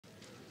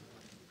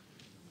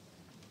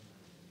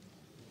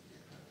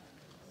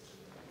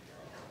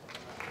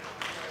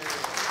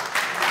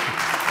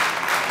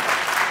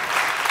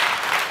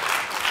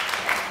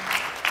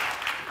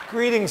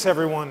greetings,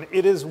 everyone.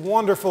 It is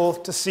wonderful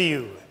to see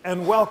you,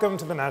 and welcome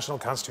to the National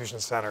Constitution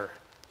Center.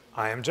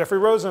 I am Jeffrey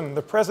Rosen,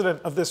 the president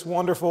of this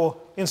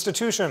wonderful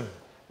institution.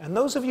 And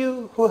those of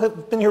you who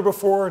have been here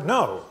before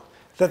know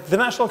that the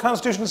National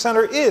Constitution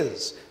Center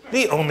is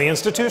the only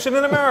institution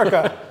in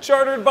America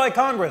chartered by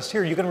Congress,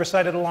 here you can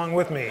recite it along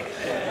with me,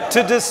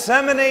 to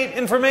disseminate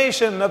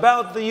information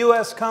about the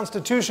US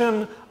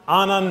Constitution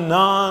on a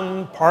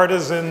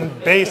non-partisan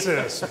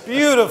basis.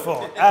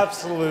 Beautiful,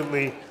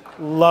 absolutely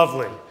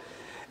lovely.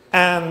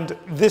 And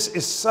this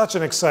is such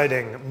an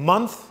exciting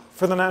month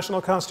for the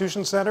National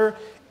Constitution Center.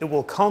 It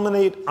will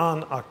culminate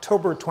on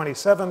October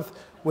 27th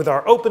with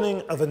our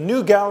opening of a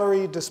new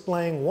gallery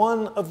displaying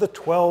one of the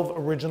 12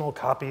 original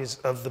copies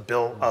of the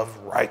Bill of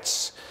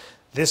Rights.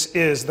 This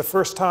is the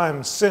first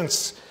time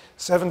since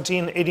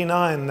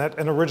 1789 that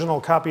an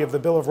original copy of the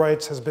Bill of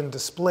Rights has been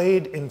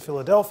displayed in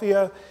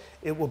Philadelphia.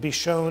 It will be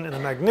shown in a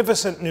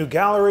magnificent new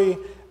gallery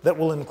that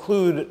will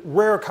include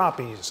rare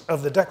copies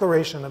of the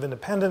Declaration of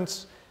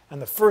Independence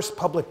and the first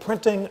public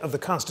printing of the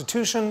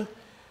Constitution,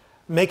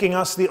 making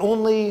us the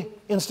only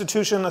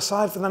institution,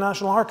 aside from the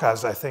National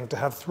Archives, I think, to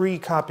have 3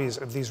 copies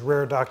of these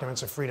rare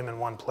documents of freedom in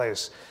one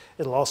place.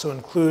 It'll also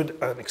include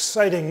an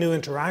exciting new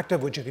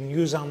interactive, which you can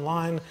use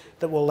online,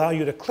 that will allow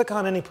you to click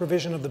on any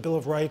provision of the Bill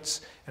of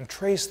Rights and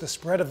trace the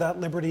spread of that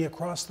liberty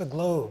across the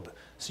globe.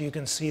 So you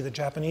can see the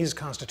Japanese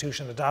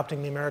Constitution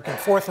adopting the American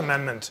Fourth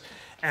Amendment,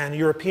 and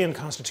European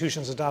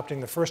constitutions adopting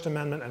the First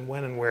Amendment, and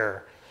when and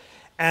where.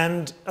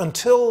 And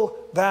until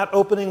that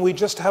opening, we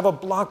just have a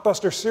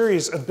blockbuster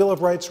series of Bill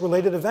of Rights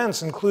related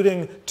events,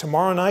 including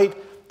tomorrow night,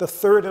 the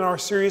 3rd in our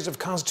series of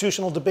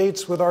constitutional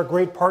debates with our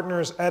great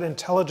partners at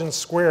Intelligence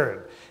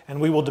Squared.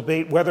 And we will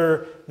debate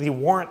whether the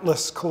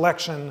warrantless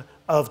collection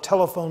of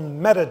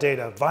telephone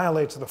metadata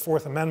violates the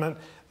Fourth Amendment.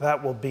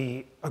 That will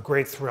be a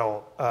great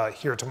thrill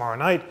here tomorrow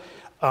night.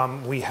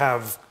 We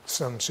have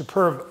some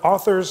superb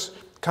authors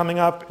coming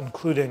up,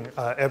 including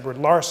Edward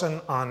Larson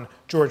on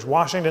George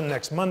Washington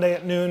next Monday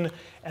at noon.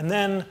 And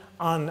then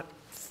on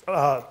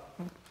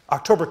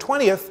October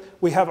 20th,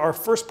 we have our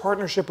first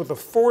partnership with the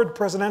Ford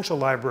Presidential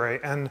Library.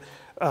 And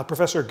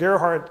Professor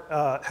Gerhardt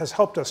has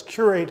helped us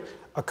curate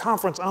a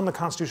conference on the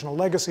constitutional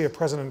legacy of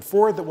President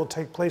Ford that will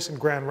take place in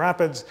Grand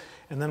Rapids.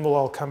 And then we'll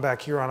all come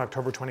back here on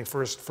October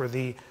 21st for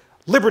the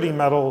Liberty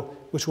Medal,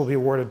 which will be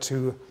awarded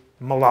to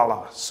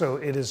Malala. So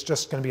it is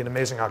just going to be an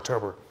amazing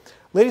October.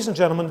 Ladies and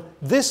gentlemen,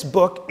 this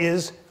book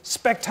is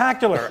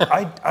spectacular.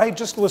 I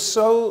just was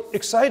so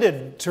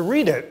excited to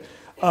read it.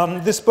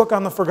 This book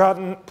on the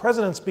forgotten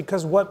presidents,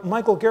 because what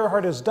Michael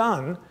Gerhardt has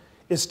done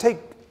is take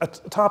a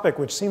topic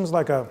which seems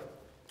like a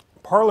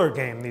parlor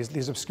game,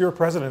 these obscure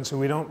presidents who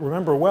we don't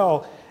remember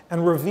well,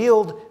 and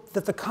revealed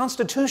that the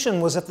Constitution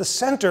was at the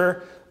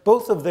center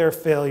both of their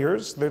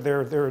failures,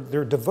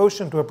 their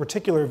devotion to a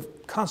particular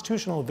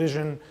constitutional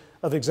vision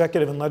of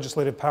executive and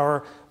legislative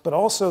power, but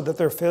also that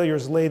their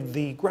failures laid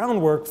the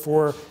groundwork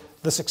for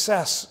the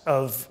success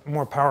of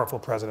more powerful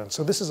presidents.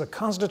 So this is a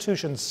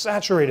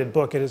Constitution-saturated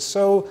book. It is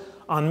so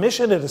on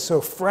mission, it is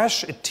so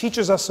fresh, it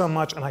teaches us so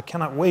much, and I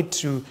cannot wait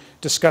to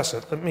discuss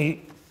it. Let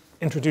me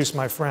introduce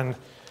my friend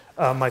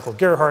Michael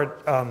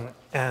Gerhardt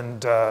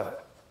and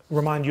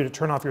remind you to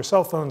turn off your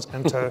cell phones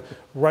and to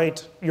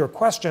write your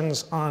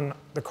questions on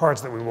the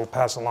cards that we will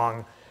pass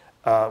along,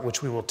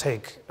 which we will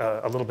take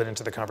a little bit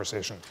into the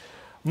conversation.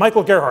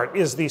 Michael Gerhardt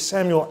is the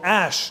Samuel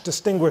Ashe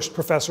Distinguished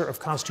Professor of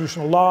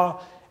Constitutional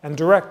Law and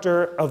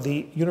Director of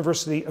the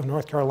University of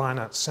North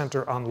Carolina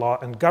Center on Law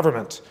and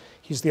Government.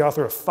 He's the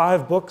author of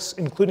 5 books,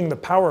 including The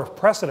Power of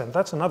Precedent.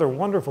 That's another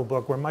wonderful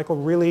book where Michael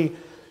really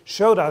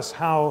showed us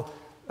how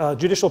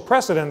judicial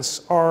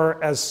precedents are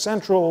as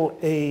central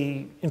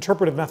a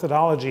interpretive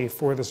methodology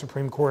for the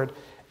Supreme Court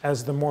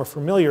as the more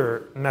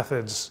familiar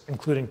methods,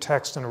 including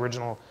text and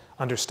original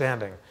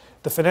understanding.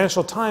 The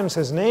Financial Times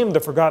has named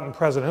The Forgotten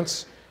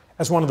Presidents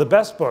as one of the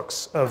best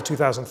books of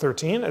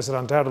 2013, as it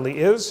undoubtedly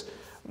is.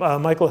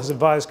 Michael has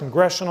advised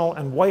congressional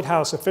and White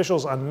House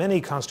officials on many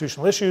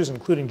constitutional issues,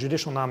 including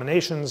judicial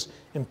nominations,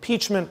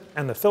 impeachment,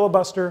 and the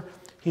filibuster.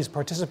 He's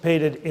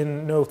participated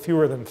in no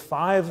fewer than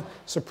 5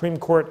 Supreme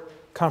Court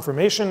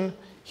confirmation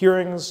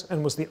hearings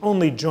and was the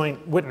only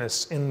joint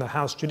witness in the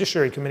House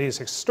Judiciary Committee's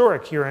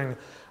historic hearing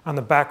on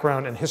the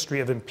background and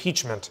history of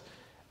impeachment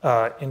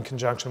in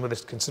conjunction with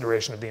its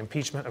consideration of the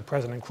impeachment of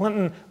President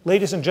Clinton.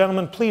 Ladies and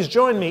gentlemen, please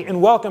join me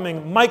in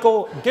welcoming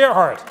Michael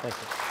Gerhardt. Thank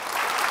you.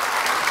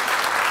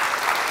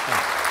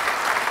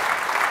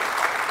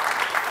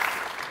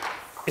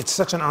 It's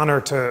such an honor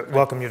to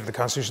welcome you to the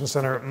Constitution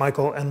Center,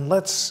 Michael, and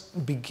let's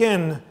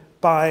begin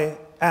by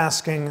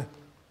asking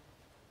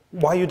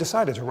why you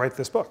decided to write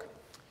this book.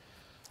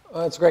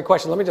 It's a great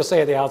question. Let me just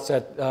say at the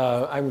outset,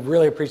 I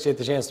really appreciate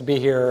the chance to be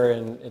here,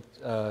 and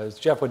as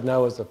Jeff would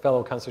know, as a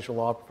fellow constitutional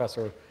law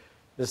professor,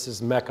 this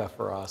is Mecca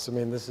for us. I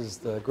mean, this is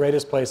the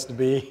greatest place to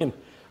be, and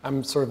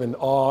I'm sort of in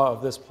awe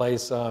of this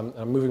place. I'm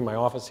moving my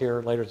office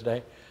here later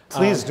today.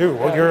 Please do.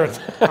 Well, you're an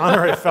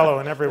honorary fellow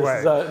in every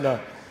way.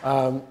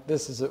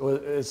 This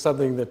is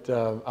something that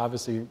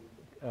obviously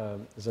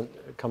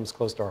comes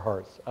close to our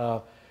hearts.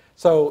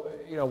 So,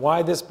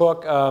 why this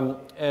book?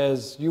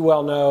 As you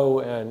well know,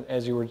 and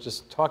as you were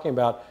just talking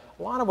about,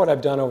 a lot of what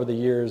I've done over the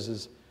years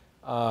is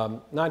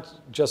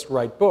not just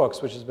write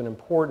books, which has been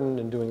important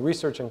in doing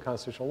research on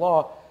constitutional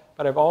law,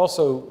 but I've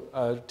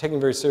also taken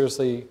very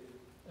seriously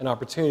an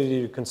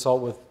opportunity to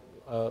consult with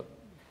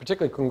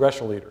particularly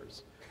congressional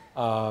leaders.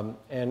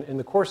 And in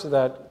the course of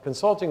that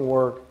consulting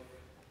work,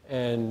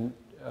 and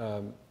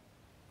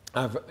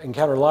I've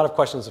encountered a lot of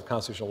questions of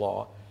constitutional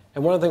law.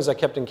 And one of the things I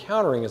kept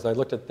encountering as I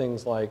looked at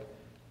things like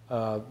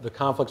the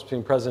conflicts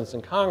between presidents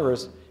and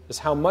Congress is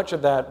how much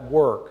of that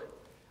work,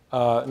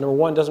 number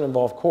one, doesn't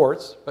involve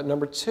courts, but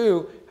number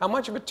two, how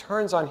much of it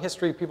turns on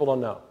history people don't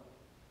know.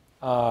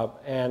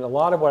 And a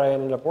lot of what I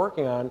ended up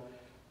working on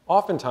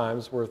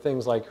oftentimes were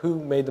things like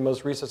who made the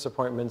most recess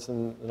appointments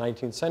in the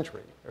 19th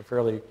century, a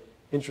fairly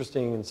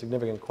interesting and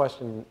significant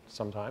question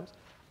sometimes.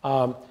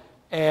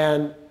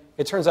 And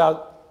it turns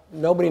out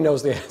nobody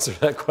knows the answer to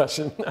that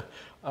question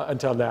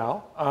until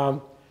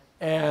now.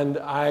 And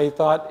I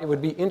thought it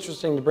would be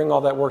interesting to bring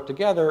all that work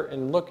together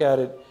and look at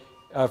it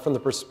from the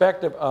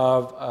perspective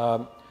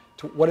of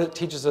what it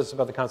teaches us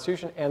about the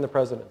Constitution and the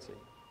presidency.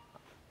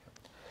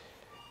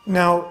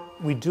 Now,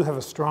 we do have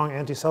a strong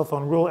anti-cell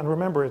phone rule, and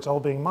remember, it's all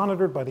being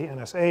monitored by the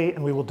NSA,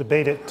 and we will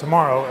debate it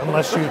tomorrow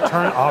unless you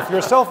turn off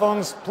your cell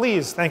phones.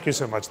 Please, thank you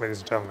so much, ladies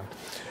and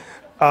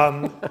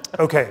gentlemen.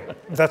 Okay,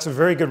 that's a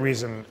very good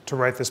reason to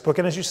write this book.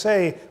 And as you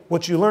say,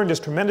 what you learned is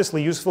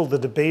tremendously useful. The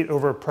debate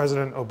over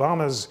President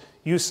Obama's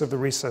use of the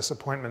recess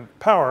appointment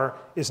power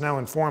is now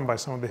informed by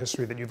some of the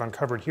history that you've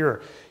uncovered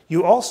here.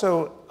 You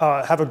also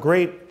have a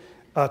great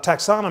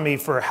taxonomy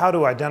for how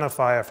to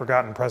identify a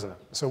forgotten president.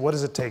 So what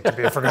does it take to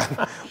be a forgotten?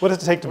 What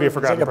does it take to be a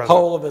forgotten president? Take a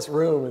poll of this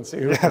room and see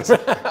who. Yes,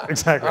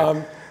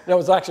 exactly. It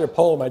was actually a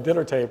poll at my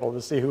dinner table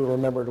to see who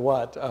remembered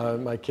what.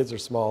 My kids are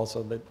small,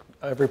 so that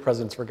every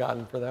president's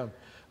forgotten for them.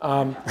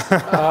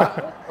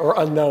 Or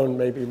unknown,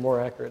 maybe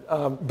more accurate.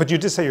 But you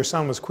did say your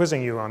son was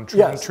quizzing you on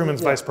Truman's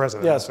vice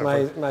president. Yes,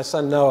 my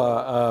son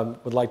Noah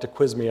would like to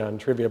quiz me on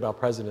trivia about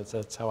presidents.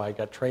 That's how I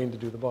got trained to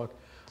do the book.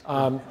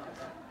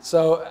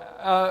 So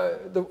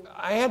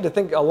I had to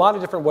think a lot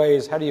of different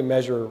ways. How do you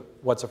measure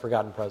what's a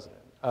forgotten president?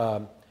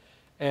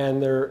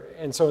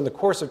 And so in the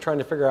course of trying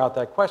to figure out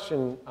that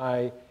question,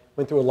 I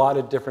went through a lot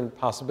of different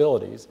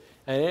possibilities,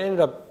 and I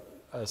ended up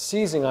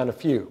seizing on a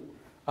few.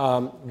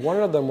 One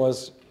of them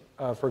was,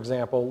 for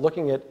example,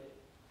 looking at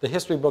the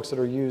history books that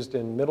are used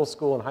in middle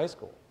school and high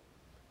school.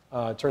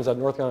 It turns out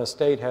North Carolina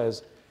State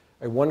has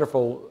a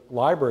wonderful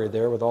library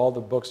there with all the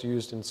books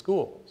used in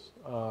schools.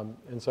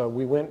 And so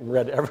we went and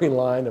read every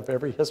line of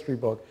every history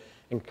book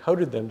and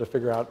coded them to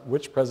figure out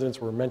which presidents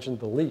were mentioned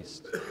the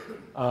least.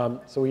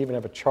 So we even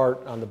have a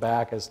chart on the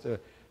back as to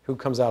who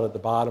comes out at the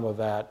bottom of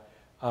that.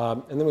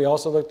 And then we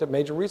also looked at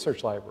major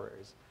research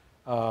libraries.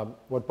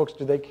 What books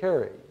do they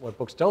carry? What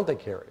books don't they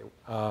carry?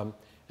 And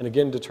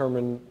again,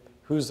 determine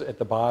who's at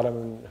the bottom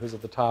and who's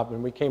at the top.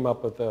 And we came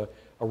up with a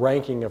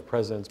ranking of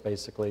presidents,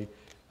 basically.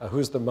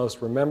 Who's the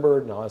most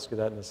remembered, and I'll ask you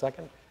that in a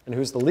second, and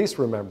who's the least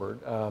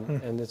remembered.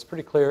 And it's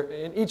pretty clear,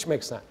 and each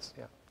makes sense.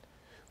 Yeah.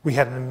 We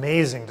had an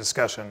amazing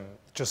discussion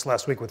just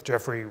last week with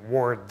Jeffrey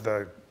Ward,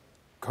 the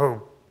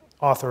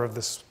co-author of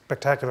this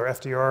spectacular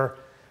FDR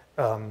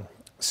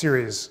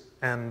series,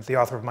 and the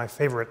author of my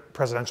favorite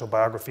presidential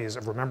biographies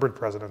of remembered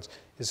presidents.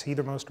 Is he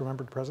the most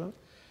remembered president?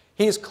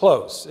 He's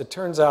close. It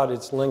turns out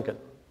it's Lincoln.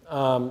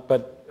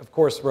 But of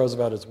course,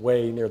 Roosevelt is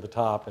way near the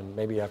top, and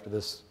maybe after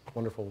this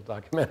wonderful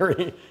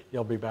documentary,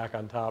 he'll be back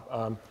on top.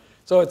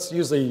 So it's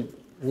usually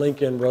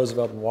Lincoln,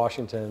 Roosevelt, and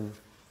Washington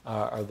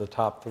are the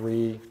top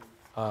three,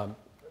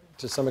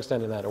 to some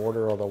extent in that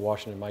order, although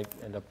Washington might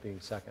end up being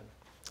second.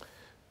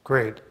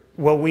 Great.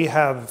 Well, we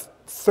have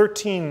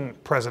 13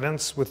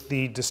 presidents with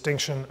the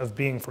distinction of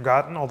being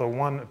forgotten, although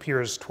one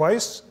appears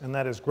twice, and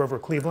that is Grover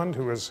Cleveland,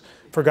 who was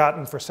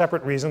forgotten for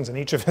separate reasons in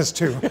each of his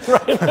two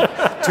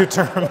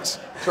terms.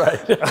 That's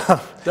right.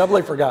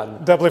 Doubly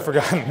forgotten. Doubly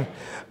forgotten.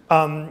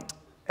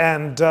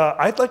 And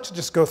I'd like to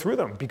just go through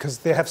them because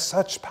they have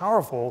such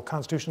powerful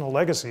constitutional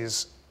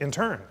legacies in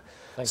turn.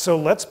 So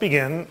let's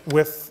begin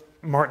with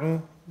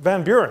Martin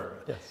Van Buren.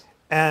 Yes.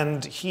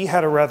 And he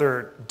had a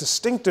rather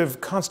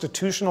distinctive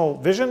constitutional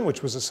vision,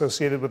 which was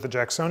associated with the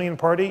Jacksonian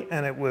Party,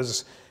 and it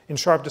was in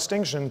sharp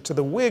distinction to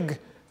the Whig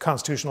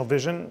constitutional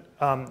vision.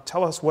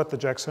 Tell us what the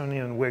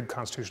Jacksonian and Whig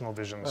constitutional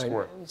visions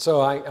were.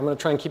 So I'm going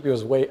to try and keep you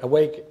as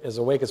awake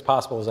as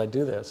possible as I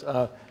do this.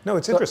 No,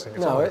 it's interesting.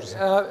 It's all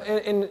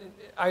interesting.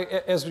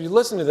 As we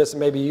listen to this, it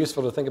may be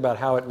useful to think about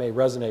how it may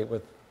resonate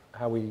with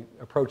how we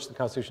approach the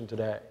Constitution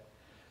today.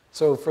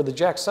 So for the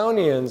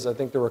Jacksonians, I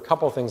think there were a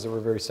couple of things that were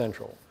very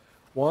central.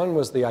 One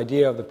was the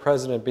idea of the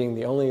president being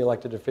the only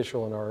elected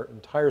official in our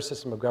entire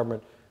system of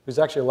government who's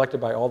actually elected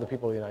by all the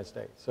people of the United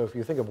States. So if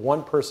you think of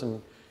one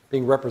person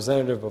being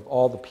representative of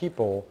all the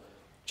people,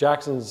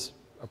 Jackson's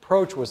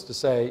approach was to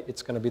say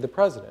it's going to be the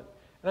president.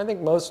 And I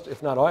think most,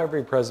 if not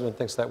every president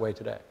thinks that way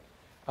today.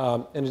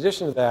 In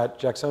addition to that,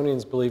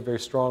 Jacksonians believed very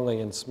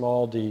strongly in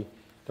small d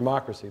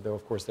democracy, though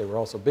of course they were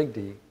also big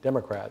D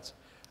Democrats.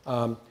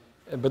 But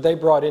they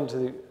brought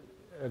into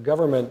a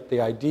government,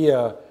 the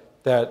idea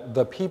that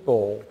the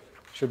people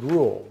should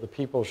rule, the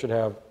people should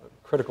have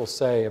critical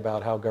say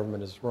about how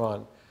government is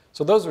run.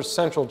 So those are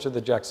central to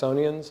the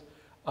Jacksonians.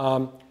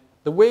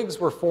 The Whigs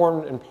were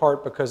formed in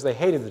part because they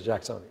hated the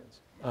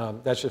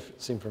Jacksonians. That should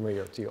seem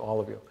familiar to you, all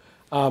of you.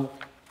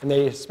 And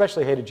they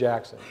especially hated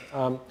Jackson.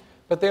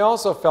 But they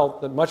also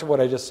felt that much of what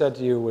I just said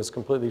to you was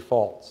completely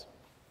false,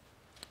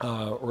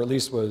 or at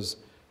least was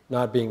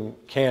not being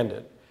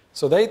candid.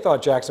 So they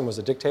thought Jackson was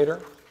a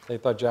dictator. They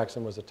thought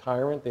Jackson was a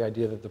tyrant. The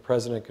idea that the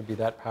president could be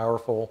that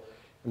powerful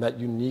and that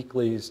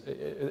uniquely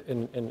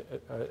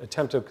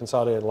attempt to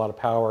consolidate a lot of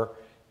power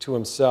to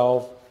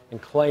himself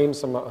and claim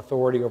some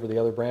authority over the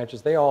other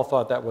branches, they all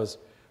thought that was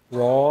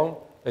wrong.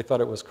 They thought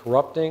it was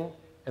corrupting,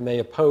 and they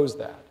opposed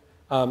that.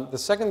 The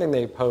second thing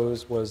they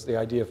opposed was the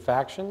idea of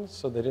factions,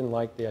 so they didn't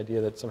like the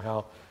idea that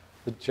somehow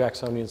the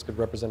Jacksonians could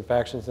represent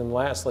factions. And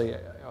lastly,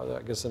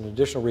 I guess an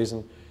additional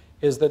reason,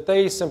 is that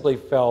they simply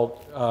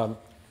felt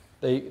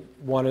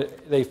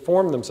they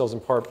formed themselves in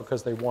part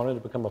because they wanted to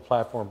become a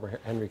platform for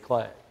Henry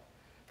Clay.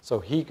 So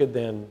he could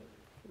then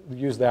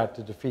use that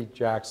to defeat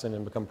Jackson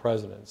and become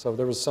president. So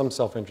there was some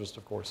self-interest,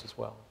 of course, as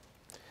well.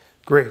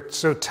 Great.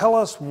 So tell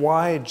us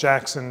why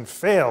Jackson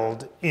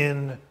failed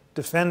in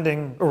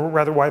defending, or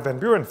rather why Van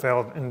Buren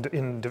failed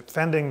in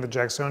defending the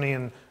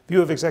Jacksonian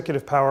view of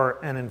executive power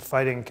and in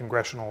fighting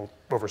congressional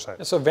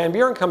oversight. So Van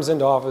Buren comes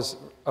into office,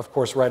 of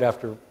course, right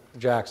after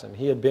Jackson.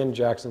 He had been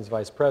Jackson's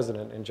vice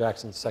president in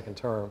Jackson's second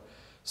term.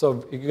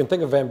 So you can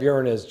think of Van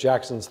Buren as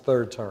Jackson's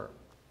third term.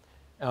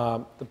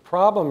 The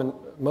problem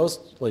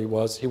mostly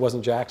was he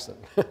wasn't Jackson.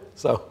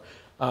 So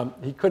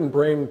he couldn't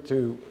bring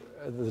to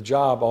the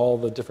job all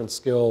the different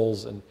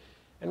skills and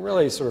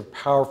really sort of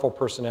powerful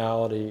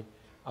personality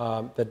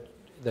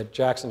that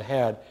Jackson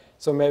had.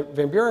 So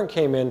Van Buren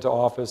came into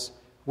office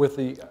with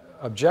the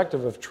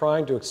objective of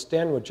trying to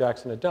extend what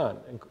Jackson had done.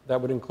 And that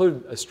would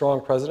include a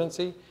strong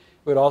presidency. It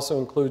would also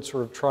include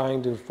sort of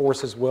trying to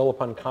force his will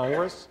upon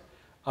Congress.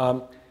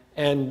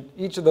 And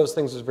each of those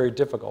things was very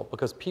difficult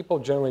because people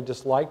generally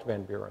disliked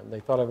Van Buren. They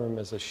thought of him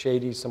as a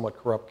shady, somewhat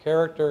corrupt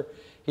character.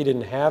 He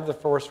didn't have the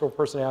forceful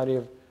personality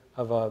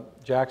of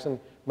Jackson.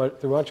 But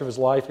through much of his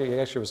life, he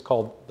actually was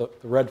called the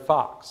Red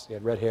Fox. He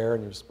had red hair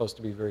and he was supposed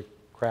to be very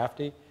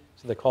crafty.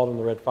 So they called him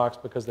the Red Fox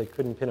because they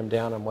couldn't pin him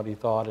down on what he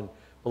thought and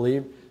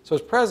believed. So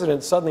as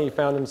president, suddenly he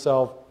found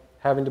himself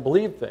having to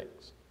believe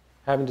things,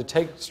 having to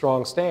take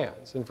strong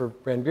stands. And for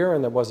Van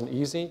Buren, that wasn't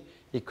easy.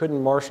 He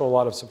couldn't marshal a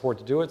lot of support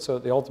to do it. So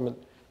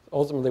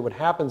ultimately what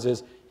happens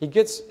is he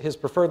gets his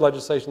preferred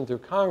legislation through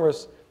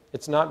Congress.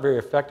 It's not very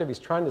effective. He's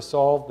trying to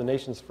solve the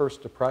nation's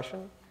first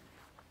depression,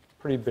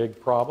 pretty big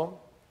problem.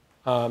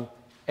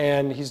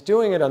 And he's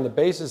doing it on the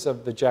basis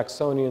of the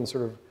Jacksonian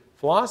sort of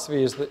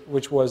philosophy,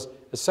 which was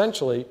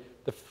essentially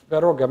the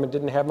federal government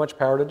didn't have much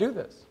power to do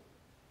this.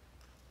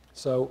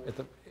 So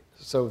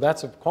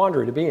that's a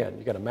quandary to be in.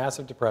 You've got a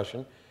massive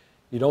depression.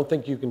 You don't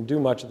think you can do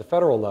much at the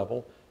federal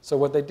level. So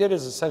what they did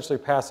is essentially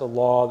pass a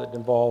law that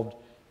involved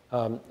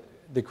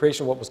the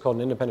creation of what was called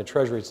an independent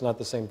treasury. It's not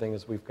the same thing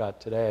as we've got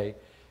today.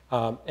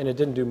 And it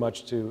didn't do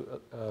much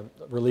to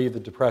relieve the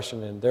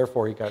depression, and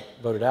therefore he got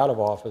voted out of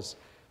office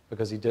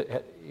because he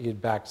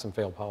had backed some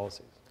failed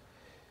policies.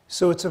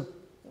 So it's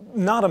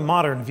not a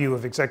modern view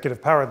of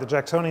executive power. The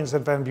Jacksonians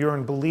and Van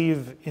Buren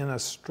believe in a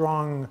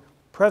strong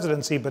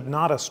presidency, but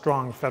not a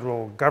strong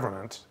federal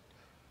government.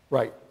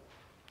 Right.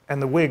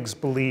 And the Whigs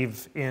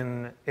believe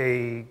in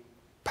a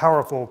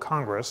powerful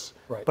Congress,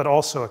 right, but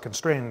also a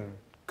constrained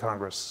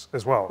Congress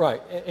as well.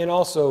 Right, and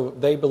also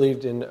they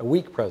believed in a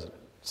weak president.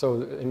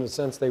 So in a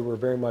sense, they were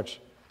very much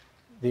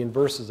the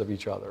inverses of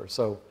each other.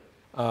 So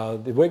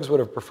the Whigs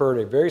would have preferred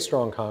a very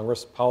strong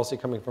Congress, policy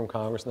coming from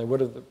Congress, and they would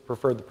have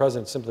preferred the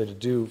president simply to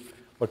do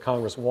what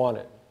Congress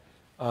wanted.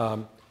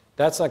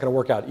 That's not going to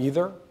work out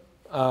either.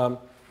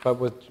 But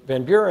with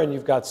Van Buren,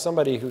 you've got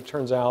somebody who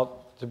turns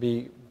out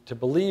to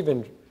believe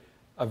in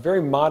a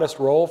very modest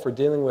role for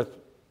dealing with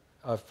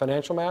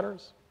financial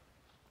matters.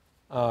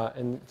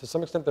 And to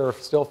some extent, there are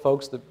still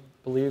folks that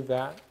believe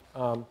that.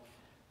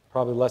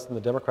 Probably less than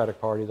the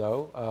Democratic Party,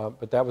 though.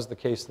 But that was the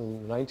case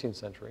in the 19th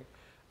century.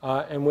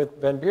 And with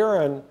Van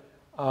Buren,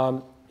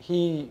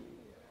 he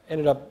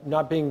ended up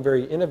not being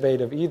very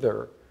innovative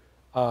either,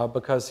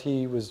 because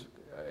he was,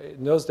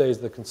 in those days,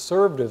 the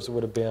conservatives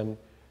would have been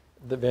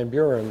the Van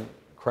Buren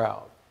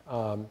crowd.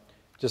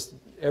 Just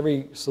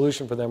every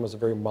solution for them was a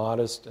very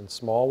modest and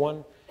small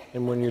one.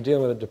 And when you're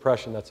dealing with a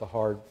depression, that's a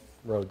hard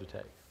road to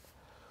take.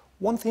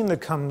 One theme that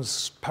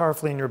comes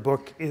powerfully in your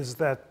book is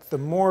that the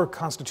more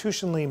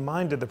constitutionally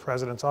minded the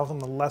presidents, often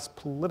the less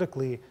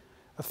politically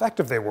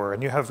effective they were.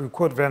 And you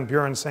quote Van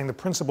Buren saying, "The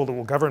principle that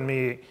will govern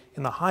me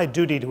in the high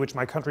duty to which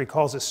my country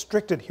calls is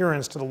strict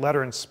adherence to the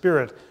letter and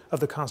spirit of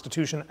the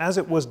Constitution as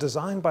it was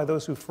designed by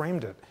those who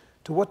framed it."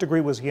 To what degree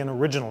was he an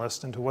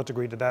originalist, and to what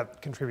degree did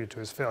that contribute to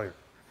his failure?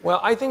 Well,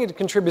 I think it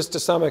contributes to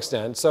some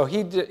extent. So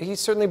he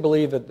certainly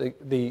believed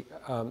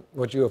that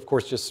what you, of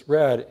course, just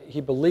read,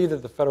 he believed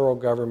that the federal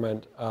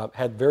government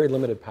had very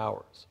limited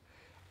powers.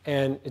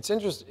 And it's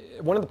interesting,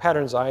 one of the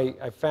patterns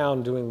I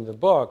found doing the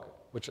book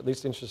which at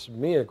least interested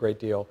me a great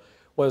deal,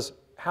 was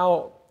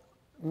how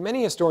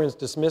many historians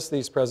dismiss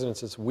these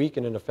presidents as weak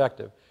and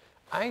ineffective.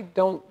 I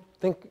don't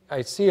think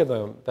I see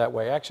them that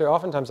way. Actually,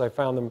 oftentimes I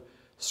found them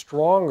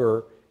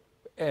stronger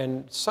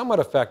and somewhat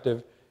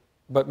effective,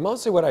 but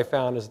mostly what I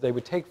found is they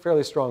would take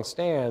fairly strong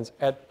stands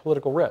at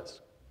political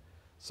risk.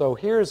 So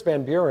here's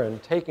Van Buren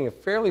taking a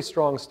fairly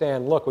strong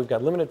stand. Look, we've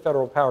got limited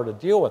federal power to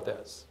deal with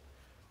this,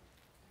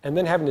 and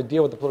then having to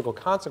deal with the political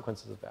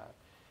consequences of that.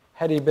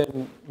 Had he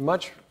been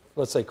much,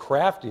 let's say,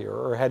 craftier,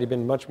 or had he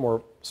been much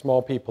more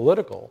small p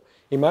political,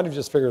 he might have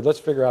just figured, let's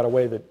figure out a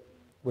way that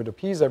would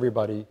appease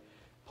everybody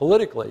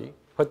politically,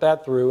 put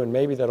that through, and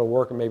maybe that'll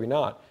work and maybe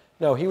not.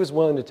 No, he was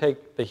willing to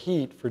take the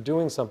heat for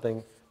doing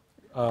something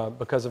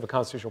because of a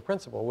constitutional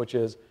principle, which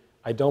is,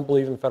 I don't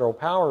believe in federal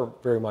power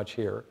very much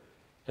here,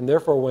 and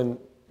therefore when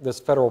this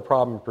federal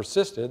problem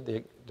persisted,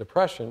 the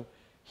Depression,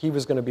 he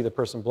was going to be the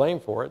person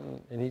blamed for it,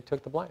 and he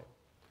took the blame.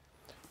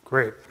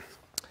 Great.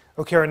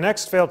 Okay, our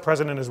next failed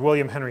president is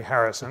William Henry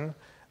Harrison.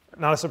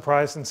 Not a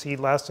surprise since he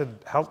lasted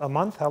a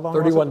month? How long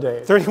 31 was it?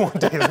 days. 31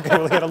 days. Okay,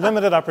 well, he had a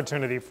limited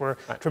opportunity for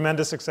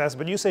tremendous success.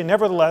 But you say,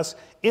 nevertheless,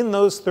 in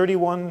those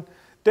 31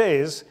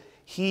 days,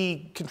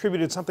 he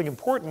contributed something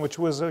important, which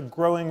was a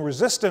growing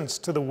resistance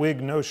to the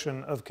Whig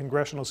notion of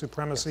congressional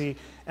supremacy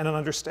and an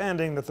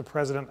understanding that the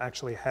president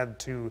actually had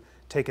to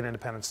take an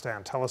independent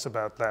stand. Tell us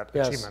about that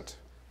achievement.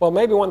 Well,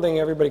 maybe one thing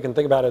everybody can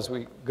think about as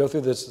we go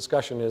through this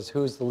discussion is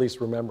who's the least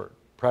remembered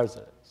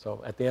president.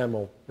 So at the end,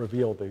 we'll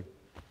reveal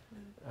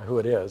who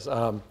it is.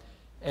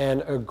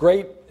 And a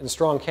great and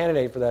strong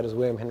candidate for that is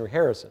William Henry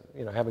Harrison.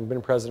 You know, having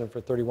been president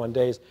for 31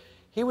 days,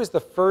 he was the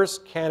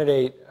first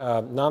candidate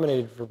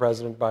nominated for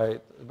president by,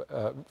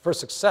 first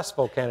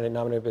successful candidate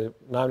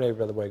nominated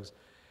by the Whigs.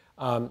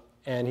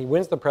 And he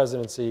wins the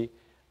presidency,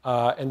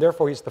 and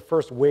therefore he's the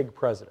first Whig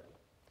president.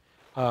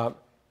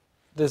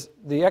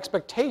 The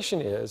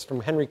expectation is,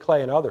 from Henry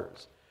Clay and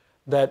others,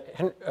 that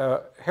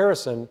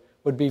Harrison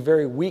would be a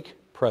very weak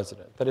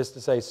president. That is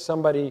to say,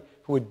 somebody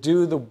who would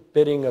do the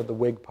bidding of the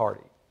Whig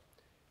Party.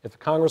 If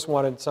Congress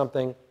wanted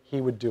something,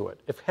 he would do it.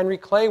 If Henry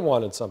Clay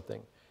wanted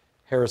something,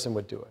 Harrison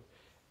would do it.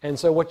 And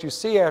so what you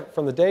see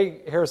from the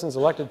day Harrison's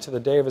elected to the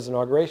day of his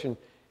inauguration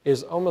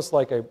is almost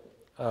like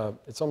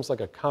it's almost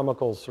like a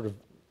comical sort of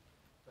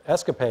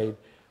escapade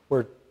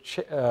where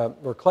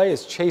Clay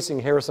is chasing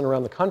Harrison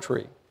around the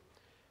country,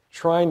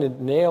 trying to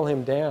nail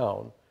him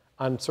down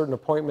on certain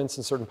appointments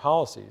and certain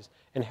policies.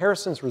 And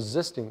Harrison's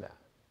resisting that,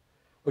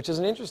 which is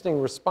an interesting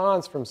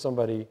response from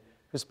somebody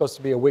who's supposed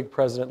to be a Whig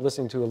president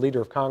listening to a leader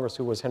of Congress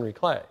who was Henry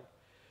Clay.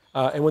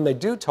 And when they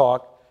do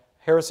talk,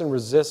 Harrison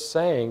resists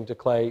saying to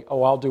Clay,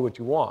 oh, I'll do what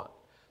you want.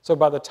 So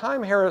by the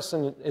time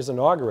Harrison is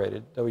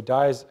inaugurated, though he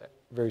dies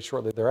very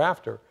shortly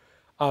thereafter,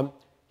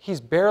 he's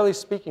barely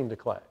speaking to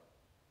Clay.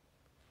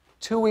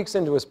 2 weeks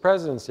into his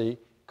presidency,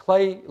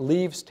 Clay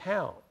leaves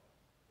town.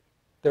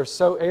 They're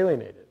so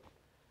alienated.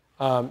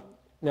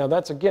 Now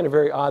that's, again, a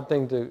very odd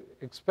thing to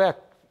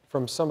expect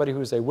from somebody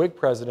who's a Whig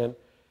president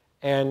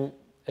and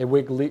the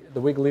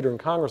Whig leader in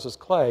Congress was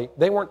Clay.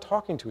 They weren't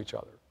talking to each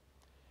other.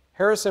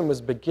 Harrison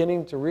was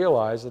beginning to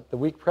realize that the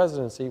Whig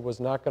presidency was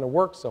not going to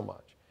work so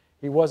much.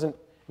 He wasn't,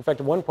 in fact,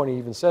 at one point he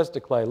even says to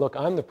Clay, look,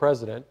 I'm the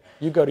president,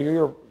 you go to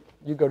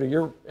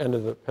your end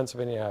of the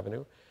Pennsylvania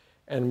Avenue,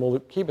 and we'll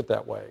keep it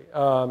that way.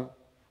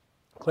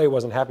 Clay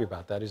wasn't happy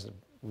about that. He's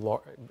a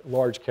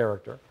large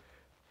character.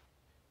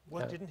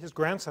 Well, didn't his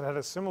grandson had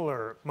a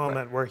similar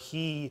moment where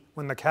he,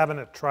 when the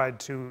cabinet tried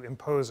to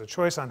impose a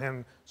choice on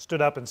him,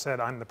 stood up and said,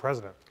 I'm the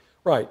president?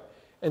 Right.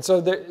 And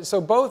so,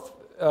 both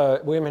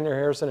William Henry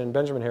Harrison and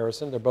Benjamin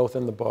Harrison, they're both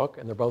in the book,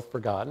 and they're both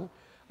forgotten,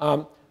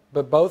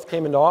 but both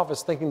came into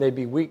office thinking they'd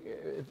be weak,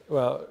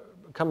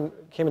 came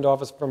into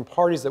office from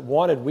parties that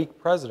wanted weak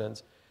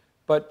presidents,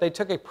 but they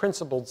took a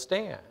principled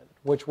stand,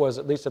 which was,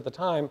 at least at the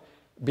time,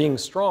 being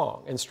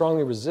strong and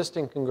strongly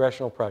resisting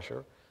congressional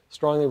pressure,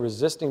 strongly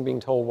resisting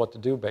being told what to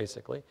do,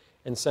 basically,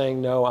 and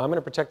saying, no, I'm going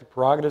to protect the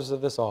prerogatives of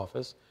this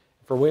office.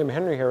 For William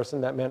Henry Harrison,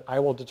 that meant I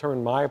will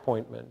determine my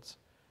appointments,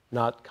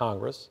 not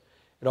Congress.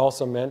 It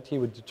also meant he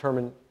would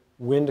determine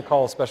when to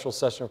call a special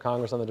session of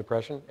Congress on the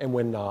Depression and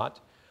when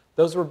not.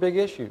 Those were big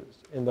issues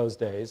in those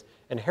days,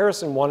 and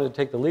Harrison wanted to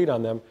take the lead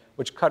on them,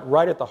 which cut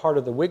right at the heart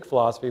of the Whig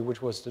philosophy,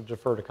 which was to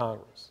defer to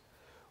Congress.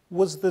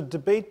 Was the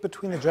debate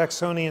between the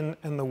Jacksonian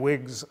and the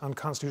Whigs on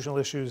constitutional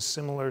issues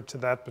similar to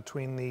that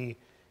between the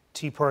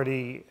Tea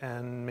Party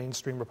and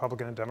mainstream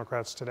Republican and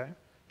Democrats today?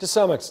 To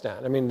some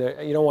extent. I mean,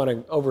 you don't want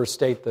to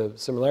overstate the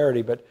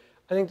similarity, but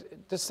I think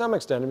to some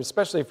extent, I mean,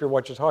 especially if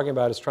what you're talking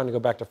about is trying to go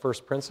back to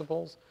first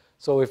principles.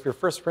 So if your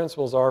first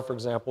principles are, for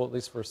example, at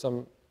least for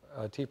some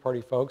Tea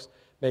Party folks,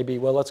 maybe,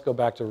 well, let's go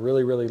back to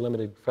really, really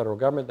limited federal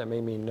government. That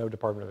may mean no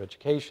Department of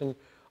Education.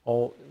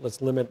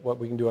 Let's limit what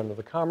we can do under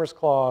the Commerce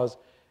Clause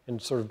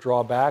and sort of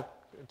draw back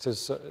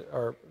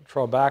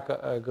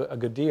a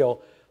good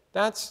deal.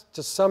 That's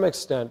to some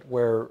extent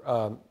where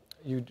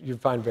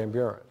you'd find Van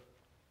Buren.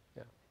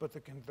 Yeah. But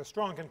the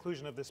strong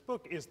conclusion of this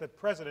book is that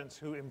presidents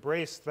who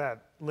embrace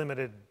that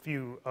limited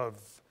view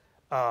of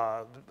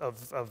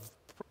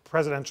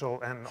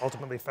presidential and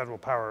ultimately federal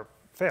power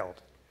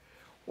failed.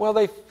 Well,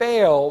 they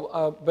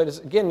fail, but it's,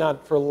 again,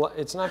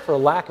 it's not for a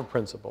lack of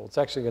principle. It's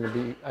actually going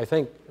to be, I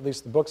think, at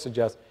least the book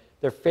suggests,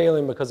 they're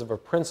failing because of a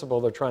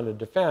principle they're trying to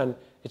defend.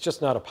 It's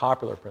just not a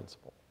popular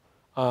principle.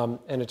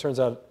 And it turns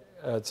out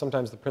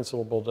sometimes the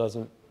principle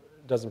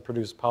doesn't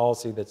produce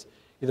policy that's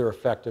either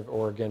effective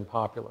or, again,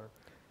 popular.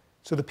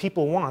 So the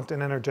people want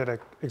an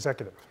energetic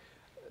executive.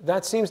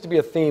 That seems to be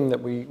a theme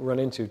that we run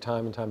into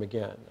time and time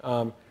again,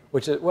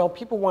 which is, well,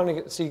 people want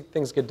to see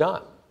things get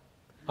done.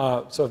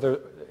 So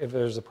if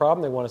there's a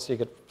problem, they want to see it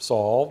get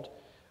solved,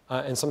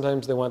 and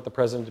sometimes they want the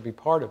president to be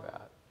part of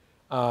that.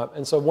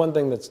 And so one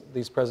thing that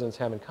these presidents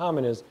have in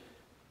common is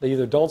they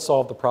either don't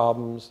solve the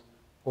problems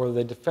or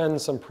they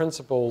defend some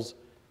principles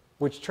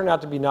which turn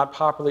out to be not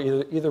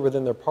popular either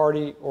within their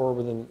party or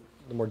within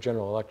the more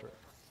general electorate.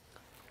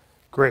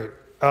 Great.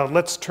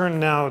 Let's turn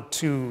now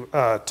to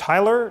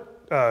Tyler,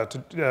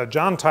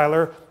 John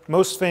Tyler,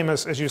 most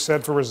famous, as you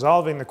said, for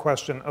resolving the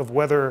question of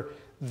whether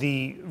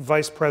the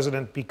vice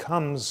president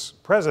becomes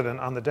president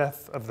on the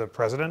death of the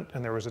president.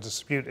 And there was a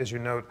dispute, as you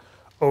note,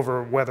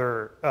 over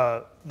whether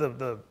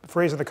the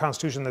phrase in the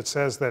Constitution that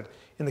says that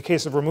in the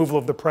case of removal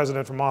of the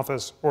president from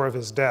office or of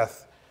his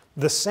death,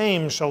 the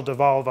same shall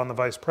devolve on the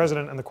vice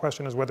president. And the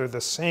question is whether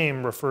the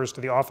same refers to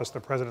the office, the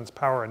president's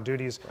power and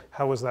duties. Right.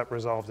 How was that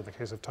resolved in the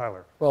case of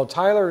Tyler? Well,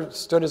 Tyler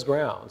stood his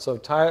ground. So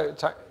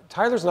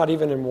Tyler's not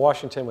even in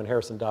Washington when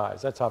Harrison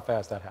dies. That's how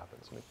fast that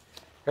happens. I mean,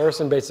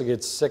 Harrison basically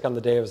gets sick on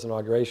the day of his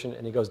inauguration,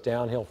 and he goes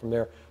downhill from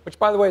there, which,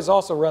 by the way, is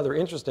also rather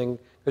interesting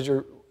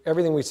because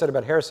everything we said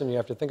about Harrison, you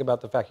have to think about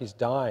the fact he's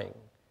dying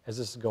as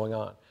this is going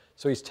on.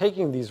 So he's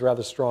taking these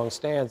rather strong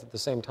stands at the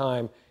same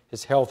time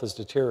his health is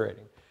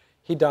deteriorating.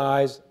 He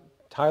dies.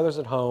 Tyler's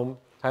at home.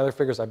 Tyler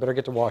figures, I better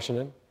get to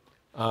Washington.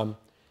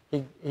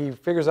 He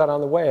figures out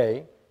on the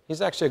way,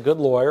 he's actually a good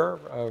lawyer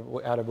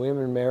out of William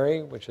and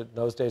Mary, which in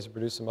those days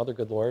produced some other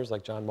good lawyers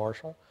like John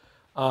Marshall.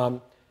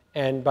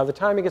 And by the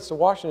time he gets to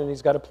Washington,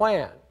 he's got a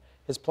plan.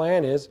 His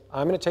plan is,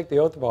 I'm going to take the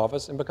oath of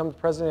office and become the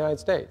President of the United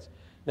States.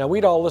 Now,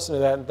 we'd all listen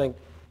to that and think,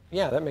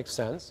 yeah, that makes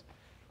sense.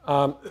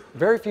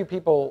 Very few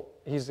people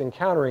he's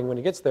encountering when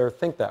he gets there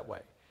think that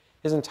way.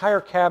 His entire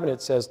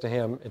cabinet says to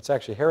him, it's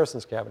actually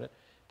Harrison's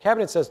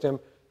cabinet says to him,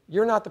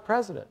 you're not the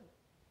president.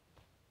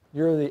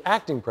 You're the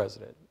acting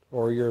president,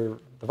 or you're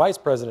the vice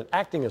president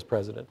acting as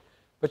president,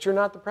 but you're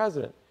not the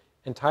president.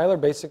 And Tyler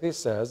basically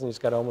says, and he's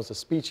got almost a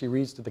speech he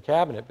reads to the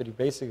cabinet, but he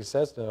basically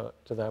says to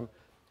them,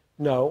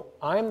 no,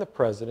 I'm the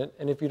president,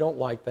 and if you don't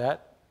like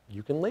that,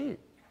 you can leave.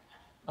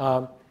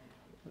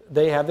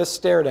 They have this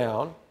stare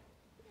down.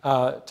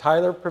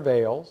 Tyler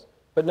prevails,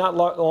 but not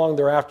long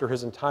thereafter,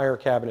 his entire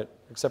cabinet,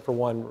 except for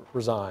one,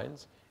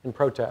 resigns in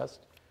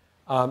protest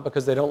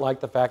because they don't like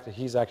the fact that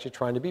he's actually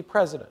trying to be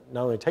president.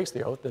 Not only takes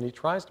the oath, then he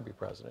tries to be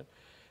president.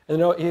 And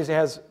he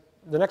has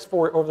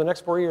over the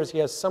next 4 years, he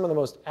has some of the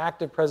most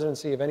active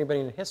presidency of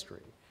anybody in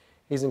history.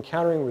 He's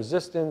encountering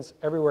resistance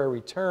everywhere he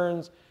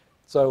turns.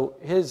 So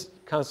his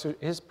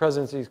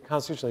presidency is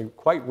constitutionally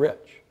quite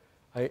rich.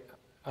 He's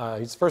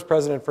the first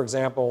president, for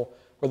example,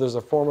 where there's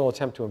a formal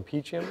attempt to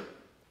impeach him.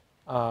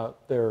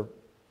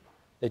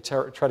 They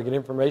try to get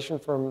information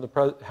from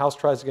the House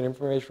tries to get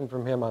information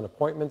from him on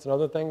appointments and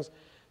other things.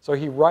 So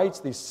he writes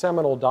these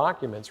seminal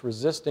documents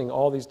resisting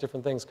all these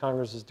different things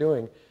Congress is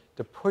doing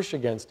to push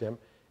against him.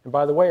 And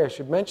by the way, I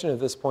should mention at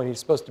this point, he's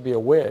supposed to be a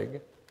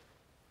Whig,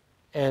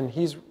 and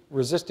he's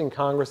resisting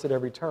Congress at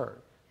every turn.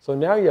 So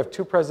now you have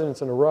two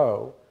presidents in a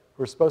row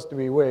who are supposed to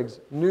be Whigs,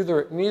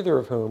 neither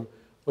of whom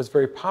was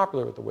very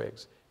popular with the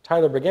Whigs.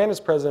 Tyler began his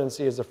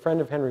presidency as a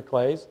friend of Henry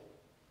Clay's.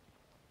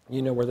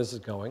 You know where this is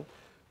going.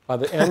 By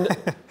the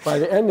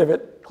end of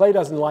it, Clay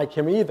doesn't like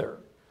him either.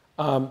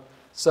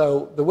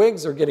 So the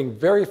Whigs are getting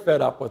very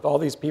fed up with all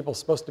these people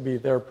supposed to be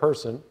their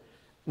person,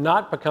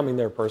 not becoming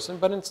their person,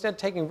 but instead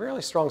taking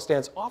really strong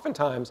stands,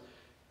 oftentimes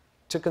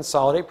to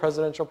consolidate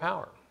presidential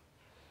power.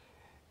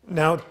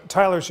 Now,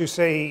 Tyler, as you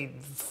say,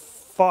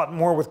 fought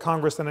more with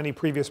Congress than any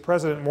previous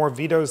president, more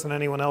vetoes than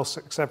anyone else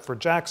except for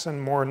Jackson,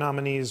 more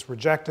nominees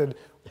rejected.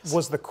 Yes.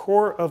 Was the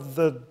core of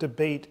the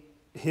debate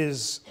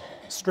his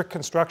strict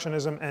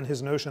constructionism and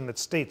his notion that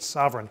state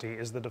sovereignty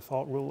is the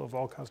default rule of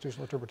all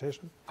constitutional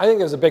interpretation? I think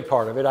it was a big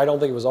part of it. I don't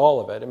think it was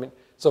all of it. I mean,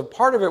 so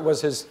part of it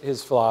was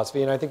his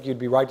philosophy, and I think you'd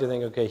be right to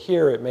think, okay,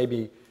 here it may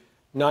be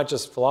not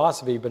just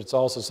philosophy, but it's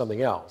also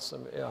something else.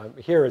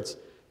 Here it's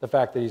the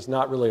fact that he's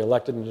not really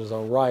elected in his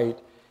own right.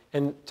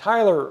 And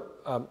Tyler,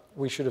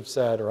 we should have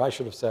said, or I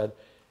should have said,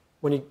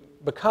 when he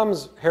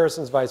becomes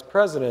Harrison's vice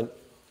president,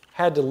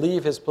 had to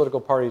leave his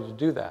political party to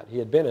do that. He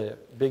had been a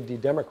big D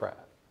Democrat.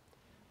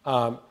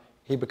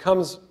 He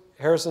becomes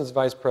Harrison's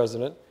vice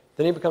president,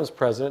 then he becomes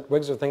president.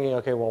 Whigs are thinking,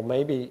 okay, well,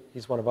 maybe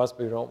he's one of us,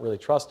 but we don't really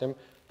trust him.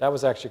 That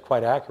was actually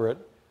quite accurate.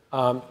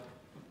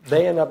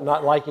 They end up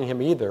not liking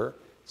him either.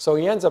 So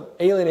he ends up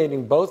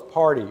alienating both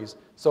parties.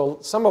 So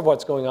some of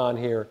what's going on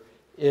here,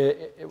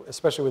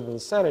 especially within the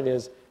Senate,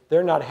 is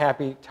they're not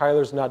happy.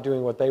 Tyler's not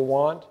doing what they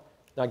want,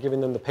 not giving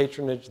them the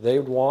patronage they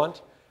would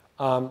want.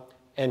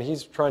 and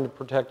he's trying to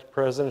protect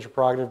presidential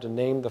prerogative to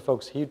name the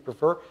folks he'd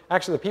prefer.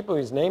 Actually, the people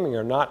he's naming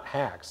are not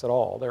hacks at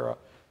all. They're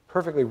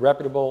perfectly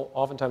reputable,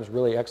 oftentimes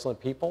really excellent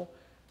people.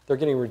 They're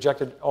getting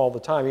rejected all the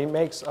time. He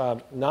makes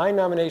 9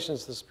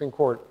 nominations to the Supreme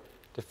Court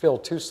to fill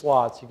 2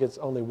 slots. He gets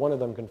only 1 of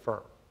them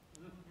confirmed.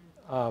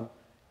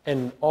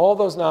 And all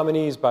those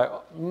nominees, by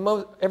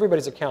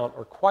everybody's account,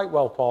 are quite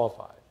well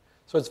qualified.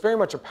 So it's very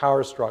much a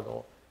power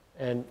struggle.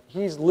 And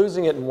he's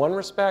losing it in one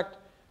respect,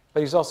 but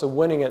he's also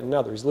winning it in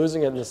another. He's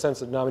losing it in the sense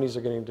that nominees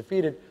are getting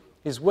defeated.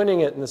 He's winning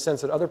it in the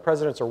sense that other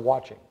presidents are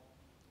watching.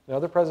 And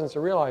other presidents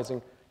are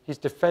realizing he's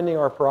defending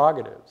our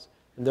prerogatives,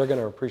 and they're going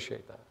to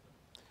appreciate that.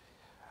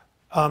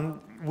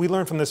 We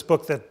learned from this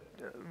book that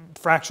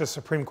fractious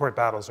Supreme Court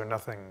battles are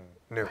nothing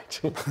new.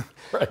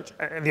 Right.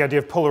 And the idea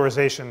of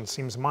polarization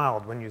seems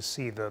mild when you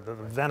see the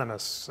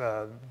venomous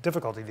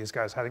difficulty these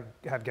guys had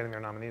getting their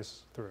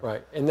nominees through.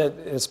 Right, and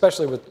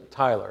especially with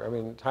Tyler. I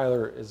mean,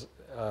 Tyler is,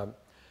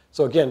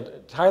 so again,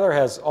 Tyler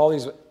has all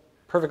these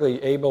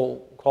perfectly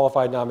able,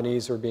 qualified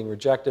nominees who are being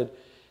rejected.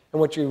 And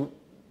what you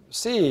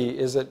see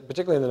is that,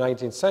 particularly in the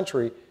 19th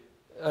century,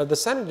 the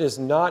Senate is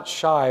not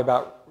shy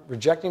about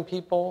rejecting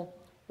people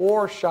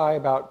or shy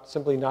about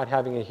simply not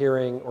having a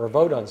hearing or a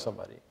vote on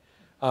somebody.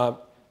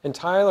 And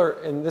Tyler,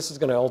 and this is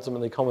going to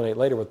ultimately culminate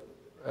later with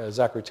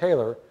Zachary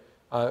Taylor,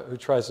 who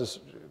tries to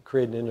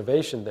create an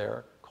innovation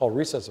there called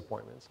recess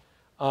appointments.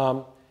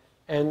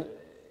 And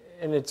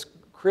it's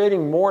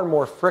creating more and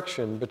more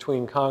friction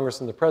between Congress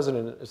and the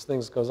president as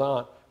things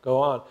go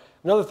on.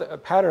 Another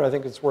pattern I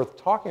think it's worth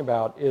talking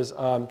about is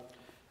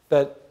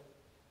that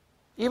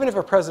even if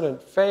a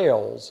president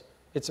fails,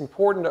 it's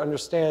important to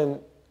understand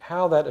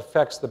how that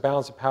affects the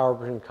balance of power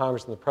between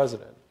Congress and the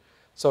president.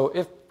 So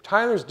if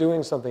Tyler's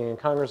doing something and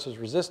Congress is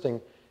resisting,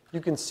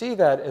 you can see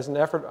that as an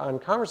effort on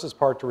Congress's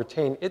part to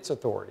retain its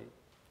authority,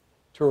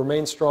 to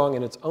remain strong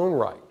in its own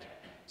right.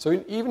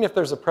 So even if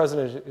there's a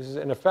president who's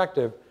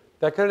ineffective,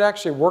 that could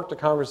actually work to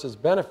Congress's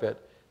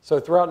benefit. So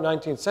throughout the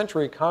 19th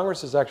century,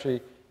 Congress is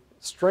actually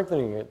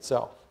strengthening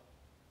itself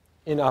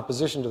in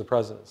opposition to the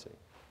presidency.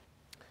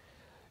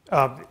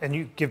 And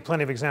you give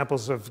plenty of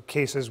examples of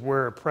cases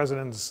where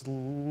presidents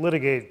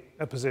litigate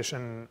a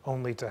position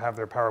only to have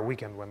their power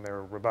weakened when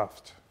they're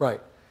rebuffed. Right.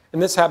 And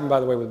this happened,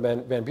 by the way, with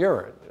Van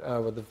Buren,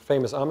 with the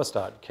famous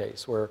Amistad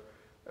case, where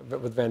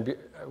with Van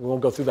Buren, we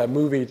won't go through that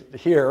movie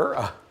here,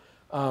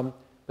 but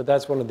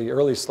that's one of the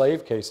early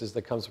slave cases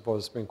that comes before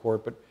the Supreme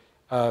Court. But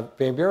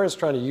Van Buren is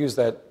trying to use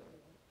that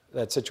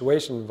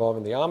situation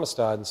involving the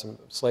Amistad and some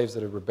slaves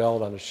that had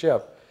rebelled on a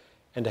ship,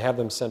 and to have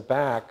them sent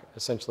back,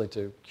 essentially,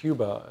 to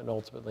Cuba and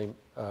ultimately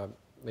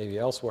maybe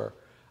elsewhere.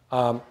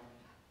 But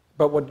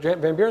what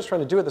Van Buren's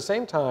trying to do at the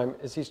same time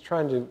is he's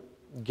trying to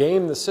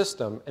game the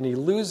system, and he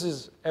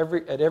loses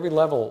at every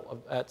level of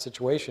that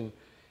situation,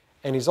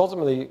 and he's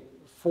ultimately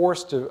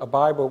forced to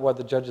abide by what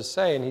the judges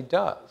say, and he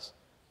does.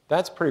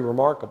 That's pretty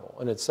remarkable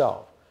in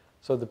itself.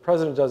 So the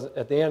president does,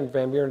 at the end,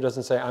 Van Buren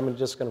doesn't say, I'm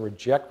just going to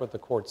reject what the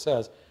court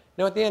says.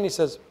 No, at the end he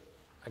says,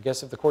 I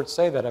guess if the courts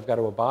say that, I've got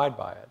to abide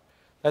by it.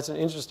 That's an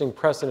interesting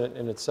precedent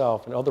in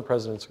itself, and other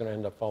presidents are going to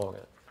end up following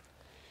it.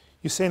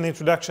 You say in the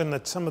introduction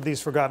that some of these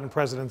forgotten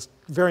presidents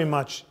very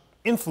much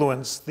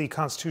influence the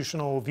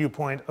constitutional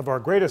viewpoint of our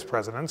greatest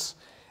presidents,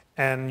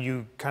 and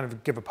you kind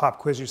of give a pop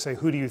quiz. You say,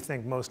 who do you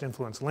think most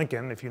influenced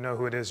Lincoln? If you know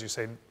who it is, you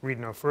say, read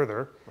no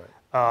further.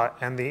 Right.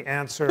 And the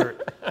answer,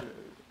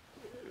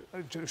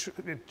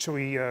 should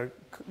we,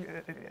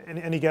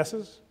 any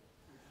guesses?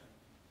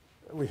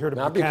 We heard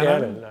about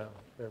Buchanan. No.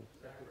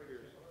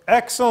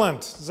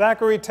 Excellent.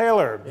 Zachary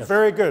Taylor. Yes.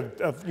 Very good.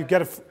 You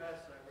get a...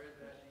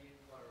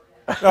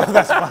 Oh,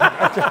 that's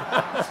fine.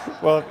 Okay.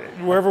 Well,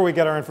 wherever we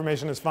get our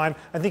information is fine.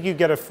 I think you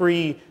get a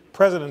free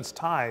president's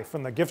tie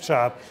from the gift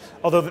shop.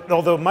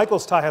 Although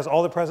Michael's tie has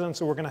all the presidents,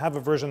 so we're going to have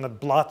a version that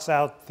blots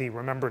out the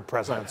remembered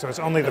president. So it's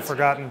only the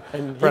forgotten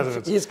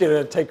presidents. He's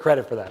going to take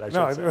credit for that,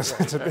 I should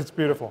say. It's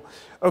beautiful.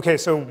 Okay,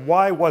 so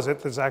why was it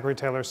that Zachary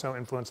Taylor so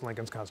influenced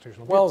Lincoln's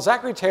constitutional view? Well,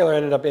 Zachary Taylor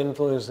ended up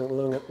influencing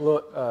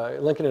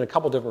Lincoln in a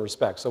couple different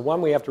respects. So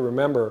one, we have to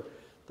remember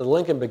that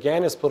Lincoln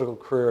began his political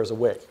career as a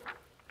Whig.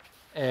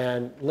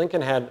 And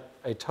Lincoln had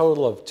a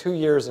total of 2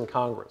 years in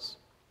Congress.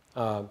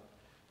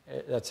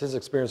 That's his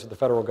experience with the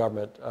federal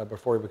government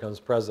before he becomes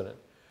president.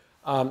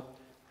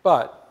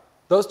 But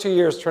those 2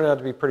 years turn out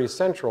to be pretty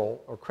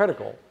central or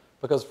critical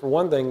because, for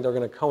one thing, they're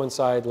going to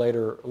coincide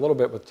later a little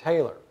bit with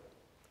Taylor.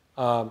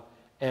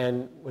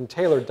 And when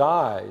Taylor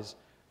dies,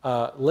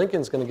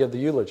 Lincoln's going to give the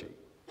eulogy.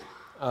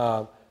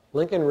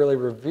 Lincoln really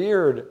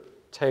revered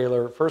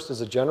Taylor first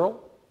as a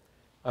general.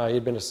 He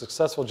had been a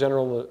successful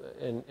general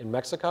in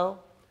Mexico.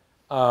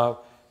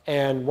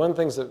 And one of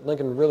the things that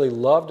Lincoln really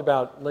loved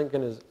about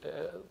Lincoln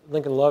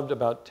loved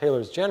about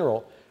Taylor's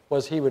general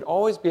was he would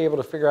always be able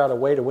to figure out a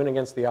way to win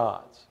against the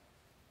odds.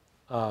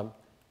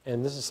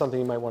 And this is something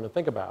you might want to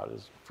think about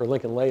is for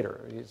Lincoln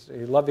later.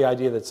 He loved the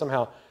idea that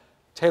somehow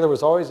Taylor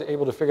was always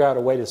able to figure out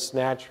a way to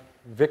snatch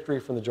victory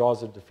from the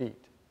jaws of defeat.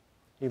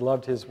 He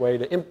loved his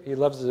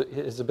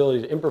his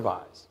ability to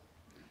improvise,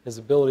 his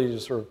ability to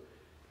sort of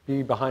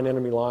be behind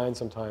enemy lines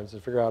sometimes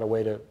and figure out a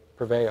way to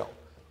prevail.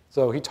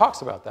 So he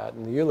talks about that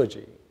in the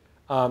eulogy.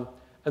 And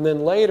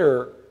then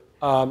later,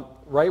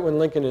 right when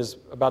Lincoln is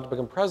about to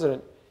become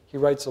president, he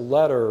writes a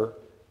letter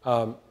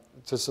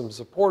to some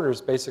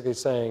supporters basically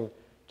saying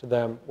to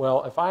them,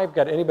 well, if I've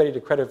got anybody to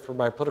credit for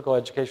my political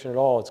education at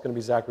all, it's going to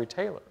be Zachary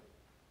Taylor.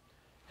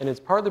 And it's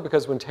partly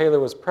because when Taylor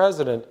was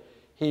president,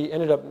 he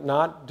ended up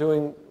not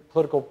doing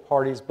political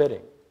parties'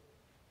 bidding.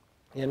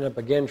 He ended up,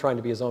 again, trying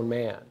to be his own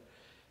man.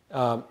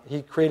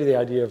 He created the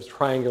idea of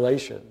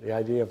triangulation, the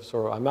idea of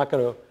sort of, I'm not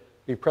going to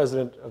be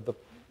president of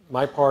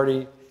my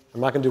party, I'm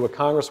not going to do what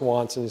Congress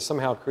wants, and he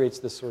somehow creates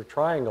this sort of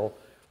triangle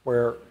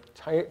where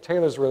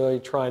Taylor's really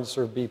trying to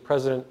sort of be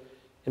president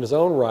in his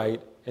own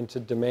right and to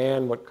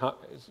demand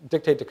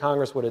dictate to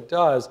Congress what it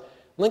does.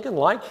 Lincoln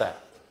liked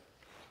that.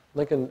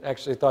 Lincoln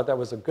actually thought that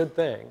was a good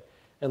thing.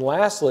 And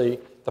lastly,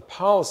 the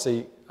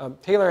policy,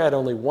 Taylor had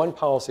only one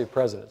policy of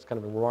president. It's kind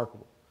of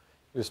remarkable.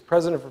 He was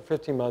president for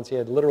 15 months. He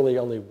had literally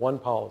only one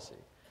policy.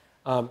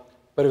 But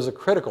it was a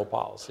critical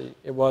policy.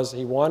 It was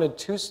he wanted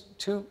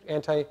two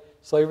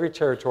anti-slavery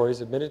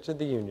territories admitted to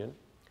the Union.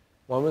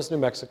 One was New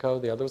Mexico,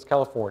 the other was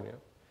California.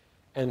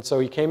 And so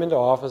he came into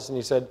office and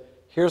he said,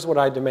 here's what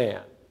I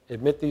demand.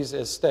 Admit these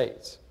as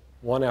states,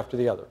 one after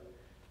the other.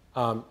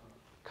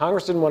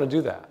 Congress didn't want to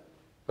do that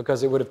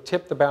because it would have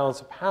tipped the balance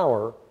of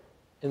power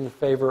in the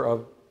favor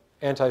of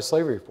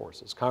anti-slavery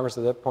forces. Congress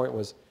at that point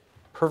was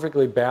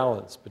perfectly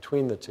balanced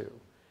between the two.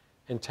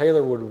 And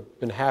Taylor would have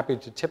been happy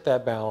to tip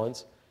that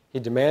balance. He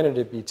demanded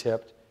it be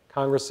tipped.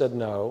 Congress said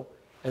no,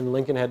 and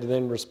Lincoln had to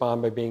then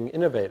respond by being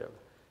innovative.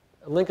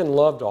 Lincoln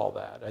loved all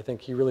that. I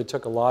think he really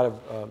took a lot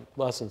of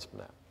lessons from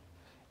that.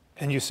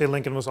 And you say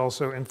Lincoln was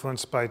also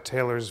influenced by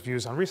Taylor's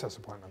views on recess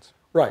appointments.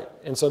 Right.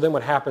 And so then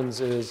what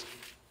happens is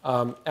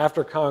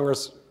after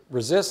Congress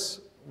resists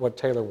what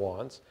Taylor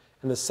wants,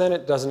 and the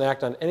Senate doesn't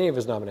act on any of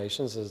his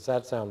nominations, does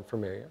that sound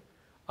familiar?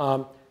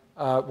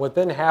 What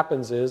then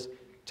happens is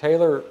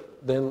Taylor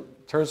then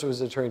turns to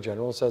his Attorney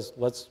General and says,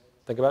 let's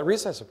think about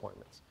recess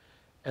appointments.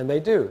 And they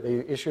do. They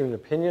issue an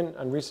opinion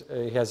on,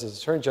 he has his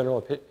Attorney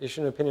General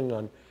issue an opinion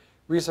on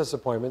recess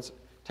appointments,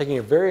 taking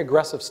a very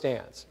aggressive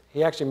stance.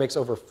 He actually makes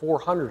over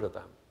 400 of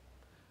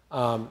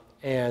them.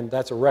 And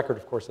that's a record,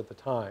 of course, at the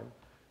time.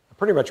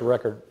 Pretty much a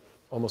record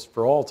almost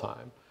for all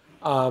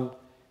time.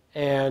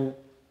 And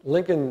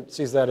Lincoln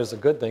sees that as a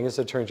good thing. His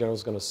Attorney General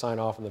is going to sign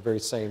off on the very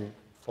same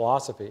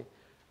philosophy.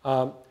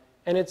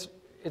 And it's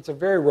a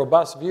very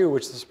robust view,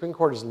 which the Supreme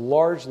Court has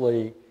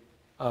largely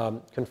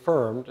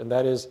confirmed, and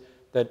that is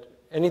that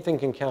anything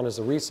can count as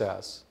a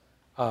recess.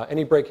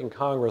 Any break in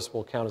Congress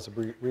will count as a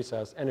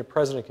recess, and a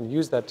president can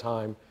use that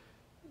time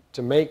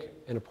to make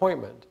an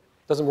appointment.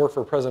 It doesn't work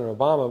for President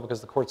Obama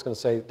because the court's going to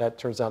say that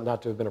turns out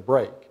not to have been a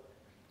break.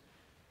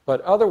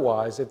 But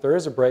otherwise, if there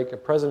is a break, a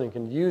president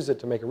can use it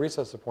to make a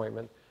recess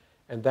appointment,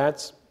 and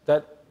that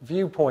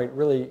viewpoint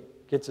really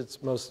gets its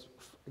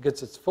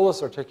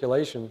fullest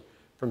articulation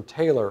from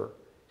Taylor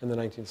in the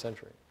 19th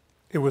century.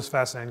 It was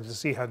fascinating to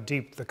see how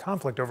deep the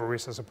conflict over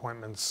recess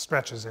appointments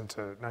stretches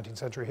into 19th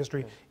century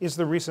history. Is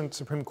the recent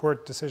Supreme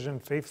Court decision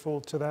faithful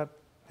to that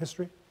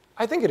history?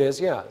 I think it is,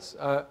 yes.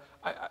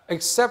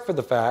 Except for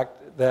the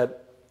fact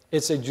that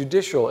it's a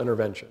judicial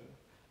intervention.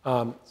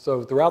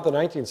 So throughout the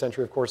 19th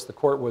century, of course, the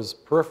court was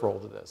peripheral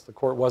to this. The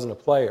court wasn't a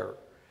player.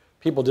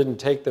 People didn't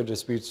take their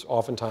disputes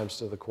oftentimes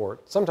to the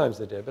court. Sometimes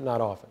they did, but not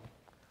often.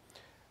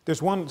 There's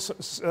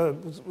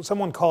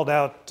someone called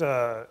out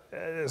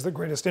as the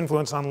greatest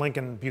influence on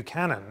Lincoln,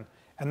 Buchanan,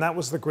 and that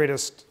was the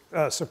greatest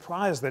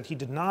surprise that he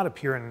did not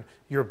appear in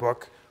your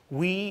book.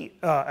 We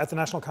at the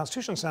National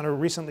Constitution Center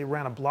recently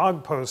ran a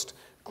blog post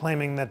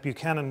claiming that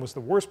Buchanan was the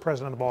worst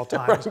president of all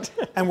time, right,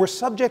 and were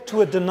subject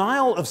to a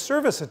denial of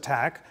service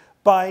attack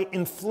by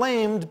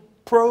inflamed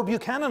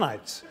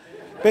pro-Buchananites.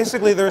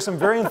 Basically, there are some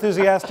very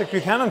enthusiastic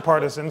Buchanan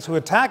partisans who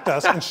attacked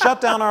us and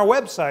shut down our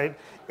website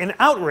in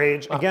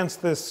outrage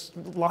against this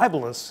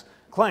libelous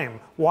claim.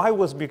 Why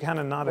was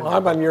Buchanan not in? Well,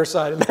 I'm on your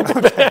side.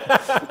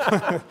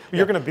 Okay.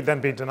 You're going to then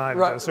be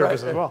denied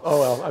service as well. Oh,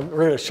 well, we're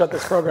going to shut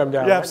this program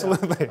down. Yeah, right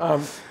absolutely.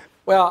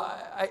 Well,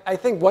 I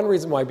think one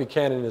reason why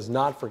Buchanan is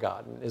not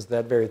forgotten is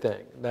that very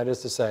thing. That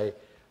is to say,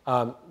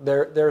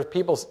 there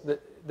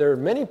are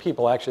many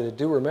people actually that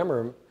do remember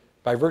him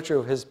by virtue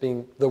of his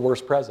being the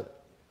worst president.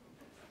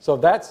 So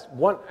that's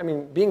one. I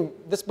mean,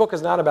 this book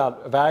is not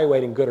about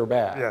evaluating good or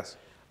bad. Yes.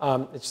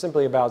 It's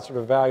simply about sort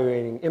of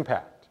evaluating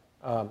impact,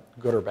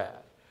 good or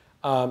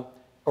bad,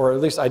 or at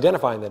least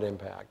identifying that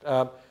impact.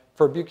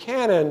 For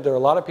Buchanan, there are a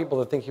lot of people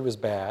that think he was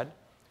bad.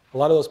 A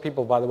lot of those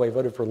people, by the way,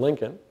 voted for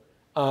Lincoln,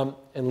 and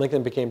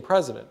Lincoln became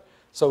president.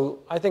 So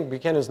I think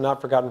Buchanan is not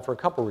forgotten for a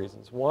couple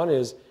reasons. One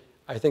is,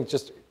 I think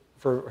just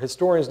for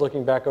historians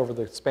looking back over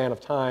the span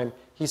of time,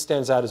 he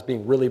stands out as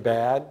being really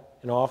bad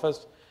in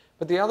office.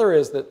 But the other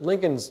is that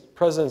Lincoln's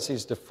presidency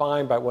is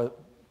defined by what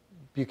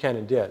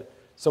Buchanan did.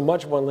 So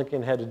much of what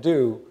Lincoln had to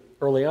do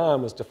early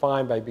on was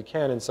defined by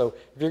Buchanan. So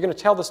if you're going to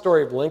tell the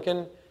story of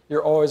Lincoln,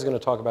 you're always going to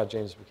talk about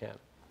James Buchanan.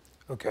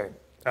 Okay.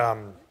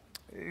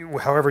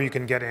 However you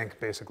can get ink,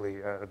 basically,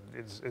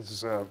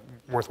 is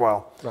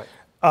worthwhile. Right.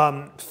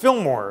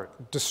 Fillmore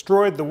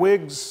destroyed the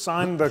Whigs,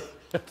 signed the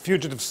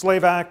Fugitive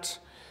Slave Act,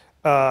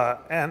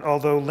 and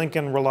although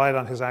Lincoln relied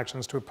on his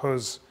actions to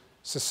oppose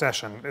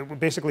secession.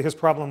 Basically, his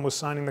problem was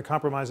signing the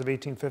Compromise of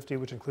 1850,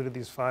 which included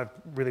these 5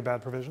 really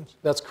bad provisions?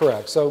 That's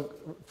correct. So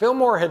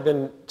Fillmore had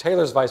been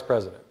Taylor's vice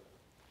president.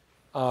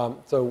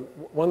 So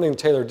one thing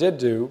Taylor did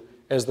do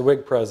as the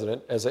Whig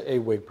president, as a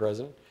Whig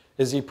president,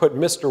 is he put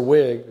Mr.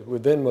 Whig, who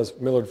then was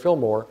Millard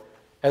Fillmore,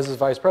 as his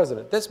vice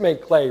president. This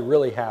made Clay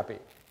really happy.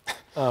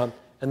 And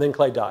then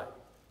Clay died.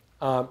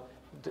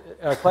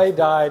 Clay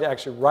died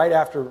actually right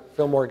after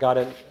Fillmore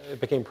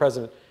became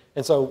president.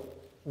 And so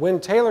when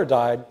Taylor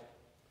died,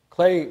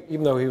 Clay,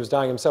 even though he was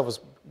dying himself, was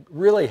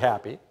really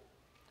happy.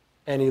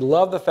 And he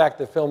loved the fact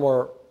that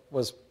Fillmore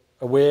was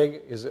a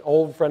Whig, is an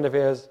old friend of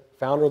his,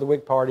 founder of the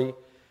Whig Party.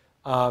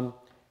 And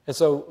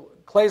so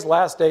Clay's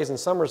last days in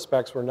some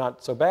respects were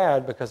not so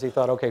bad because he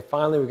thought, okay,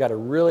 finally we got a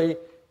really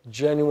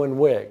genuine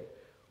Whig.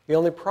 The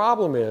only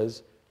problem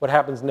is what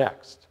happens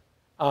next.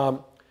 As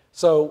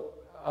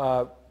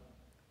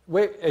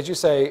you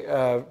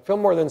say,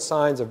 Fillmore then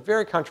signs a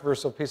very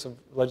controversial piece of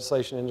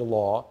legislation into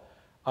law.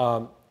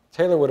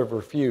 Taylor would have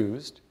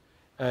refused,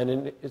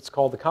 and it's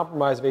called the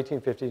Compromise of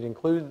 1850. It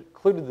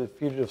included the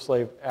Fugitive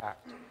Slave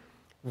Act.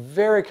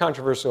 Very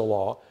controversial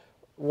law.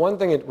 One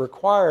thing it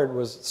required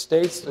was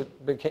states that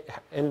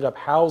ended up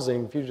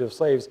housing fugitive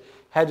slaves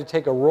had to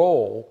take a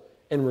role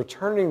in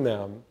returning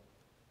them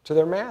to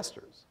their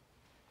masters.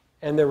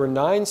 And there were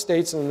 9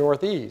 states in the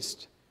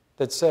Northeast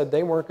that said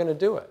they weren't going to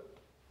do it.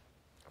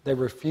 They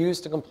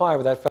refused to comply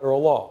with that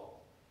federal law.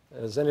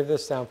 Does any of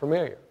this sound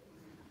familiar?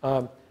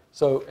 Some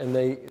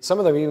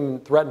of them even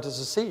threatened to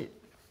secede.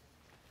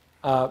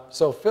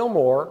 So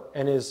Fillmore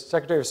and his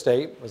Secretary of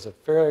State was a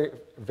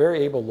very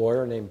able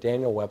lawyer named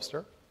Daniel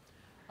Webster.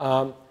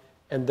 And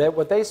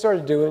what they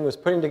started doing was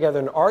putting together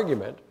an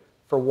argument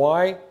for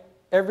why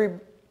every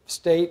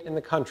state in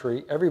the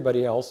country,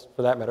 everybody else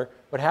for that matter,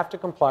 would have to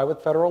comply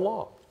with federal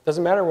law.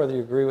 Doesn't matter whether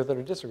you agree with it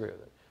or disagree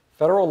with it.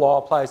 Federal law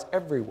applies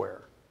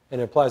everywhere, and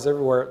it applies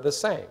everywhere the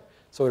same.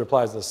 So it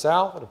applies to the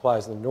South, it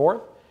applies to the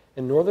North,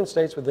 and northern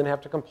states would then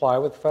have to comply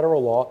with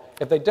federal law.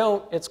 If they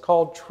don't, it's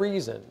called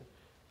treason.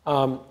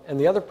 And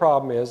the other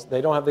problem is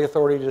they don't have the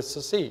authority to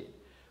secede.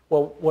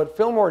 Well, what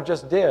Fillmore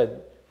just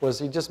did was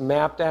he just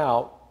mapped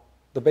out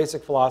the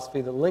basic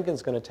philosophy that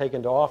Lincoln's going to take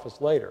into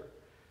office later.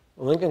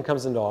 Lincoln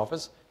comes into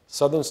office,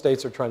 southern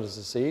states are trying to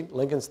secede.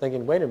 Lincoln's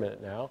thinking, wait a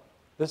minute now,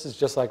 this is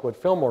just like what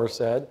Fillmore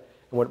said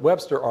and what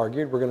Webster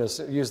argued. We're going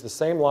to use the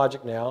same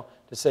logic now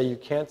to say you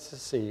can't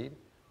secede.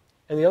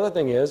 And the other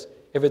thing is,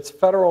 if it's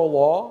federal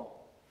law,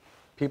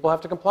 people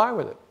have to comply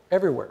with it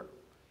everywhere.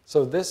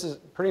 So this is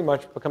pretty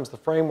much becomes the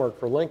framework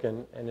for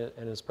Lincoln and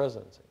his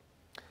presidency.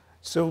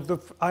 So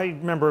I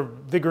remember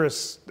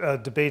vigorous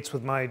debates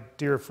with my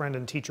dear friend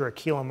and teacher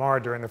Akil Amar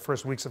during the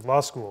first weeks of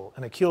law school.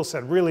 And Akil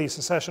said, really,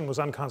 secession was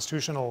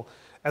unconstitutional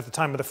at the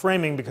time of the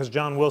framing because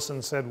James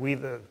Wilson said, we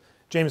the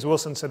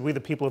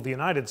people of the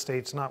United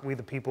States, not we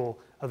the people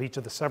of each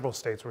of the several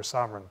states were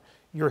sovereign.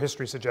 Your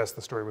history suggests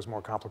the story was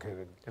more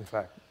complicated, in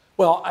fact.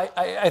 Well,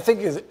 I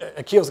think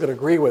Akil's going to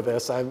agree with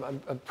this.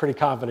 I'm pretty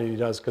confident he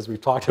does because we've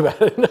talked about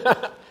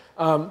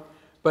it.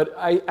 But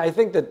I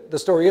think that the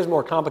story is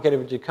more complicated,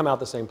 but you come out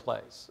the same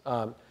place.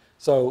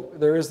 So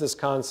there is this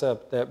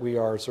concept that we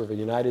are sort of a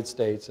United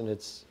States and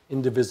it's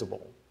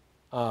indivisible.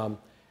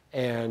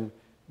 And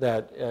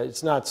that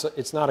it's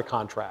not a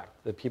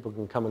contract that people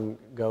can come and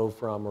go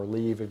from or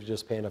leave if you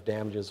just pay enough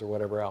damages or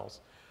whatever else.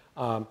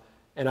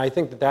 And I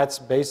think that that's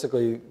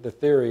basically the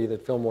theory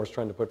that Fillmore's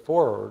trying to put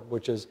forward,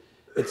 which is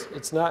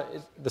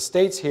the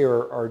states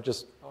here are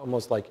just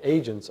almost like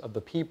agents of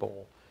the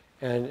people.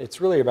 And it's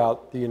really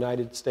about the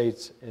United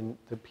States and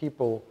the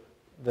people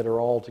that are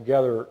all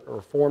together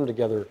or form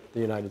together the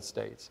United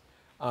States.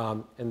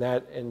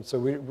 And so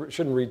we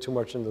shouldn't read too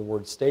much into the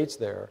word states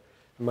there,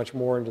 much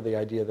more into the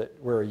idea that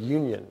we're a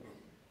union.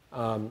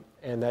 And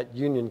that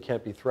union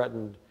can't be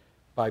threatened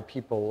by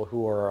people who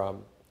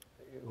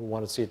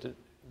want to see it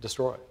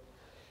destroyed.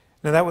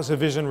 Now that was a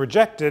vision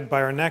rejected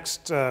by our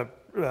next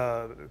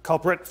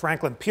culprit,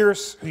 Franklin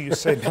Pierce, who you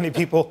say many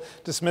people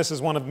dismiss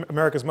as one of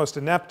America's most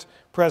inept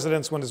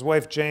presidents. When his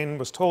wife Jane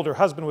was told her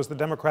husband was the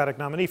Democratic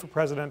nominee for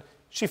president,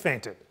 she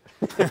fainted.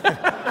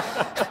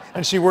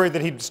 And she worried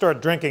that he'd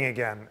start drinking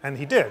again, and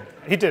he did.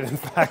 He did, in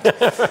fact.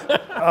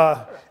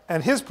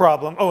 And his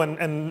problem,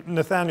 and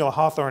Nathaniel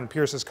Hawthorne,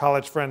 Pierce's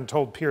college friend,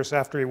 told Pierce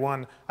after he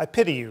won, "I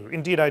pity you,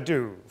 indeed I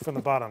do, from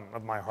the bottom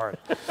of my heart."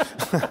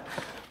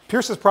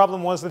 Pierce's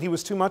problem was that he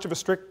was too much of a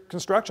strict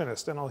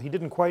constructionist, and he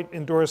didn't quite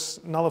endorse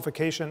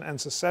nullification and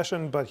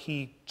secession, but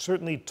he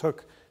certainly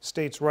took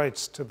states'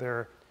 rights to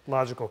their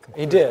logical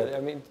conclusion. He did. I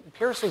mean,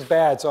 Pierce was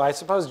bad, so I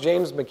suppose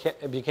James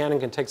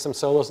Buchanan can take some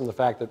solace in the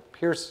fact that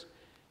Pierce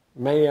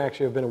may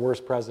actually have been a worse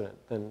president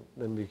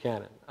than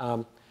Buchanan.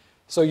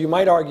 So you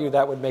might argue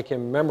that would make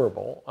him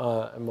memorable,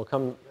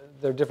 and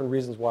there are different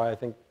reasons why I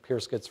think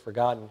Pierce gets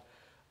forgotten.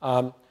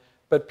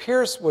 But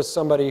Pierce was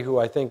somebody who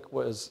I think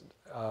was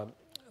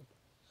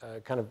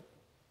kind of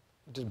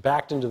just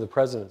backed into the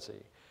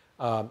presidency.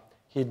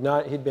 He'd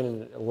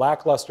been a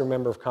lackluster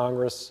member of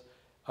Congress,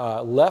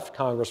 left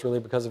Congress really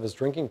because of his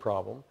drinking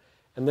problem.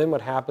 And then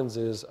what happens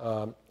is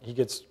he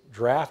gets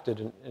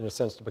drafted, in a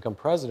sense, to become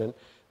president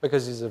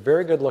because he's a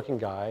very good-looking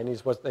guy, and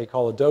he's what they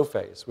call a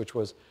doughface, which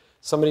was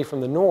somebody from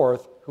the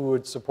North who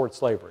would support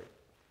slavery.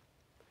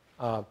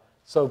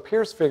 So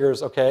Pierce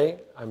figures, okay,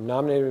 I'm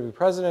nominated to be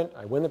president,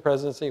 I win the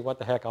presidency, what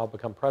the heck, I'll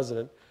become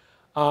president.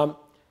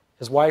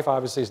 His wife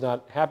obviously is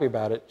not happy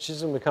about it.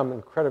 She's going to become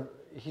incredible.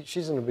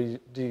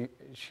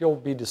 She'll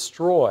be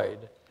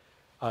destroyed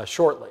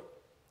shortly.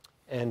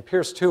 And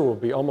Pierce, too, will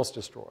be almost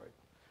destroyed.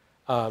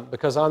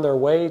 Because on their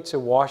way to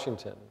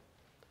Washington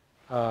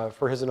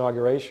for his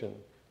inauguration,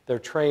 their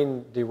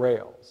train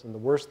derails. And the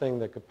worst thing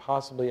that could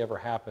possibly ever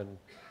happen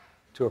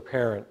to a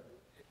parent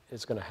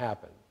is going to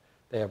happen.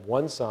 They have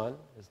one son,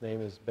 his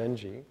name is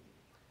Benji,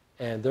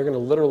 and they're going to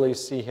literally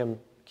see him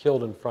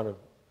killed in front of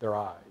their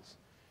eyes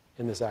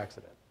in this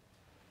accident.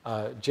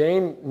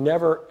 Jane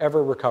never,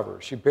 ever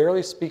recovers. She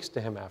barely speaks to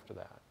him after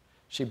that.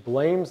 She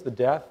blames the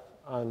death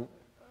on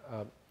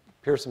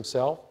Pierce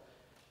himself.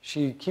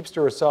 She keeps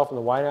to herself in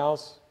the White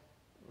House,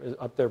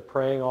 up there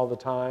praying all the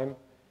time.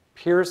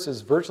 Pierce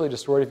is virtually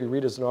destroyed. If you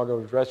read his inaugural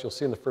address, you'll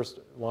see in the first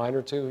line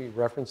or two, he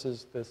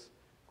references this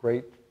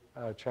great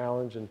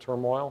challenge and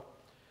turmoil.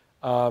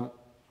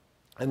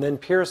 And then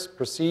Pierce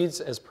proceeds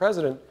as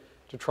president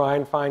to try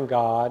and find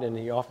God, and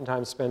he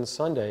oftentimes spends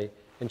Sunday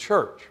in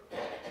church.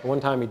 The one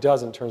time he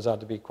doesn't turns out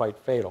to be quite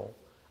fatal.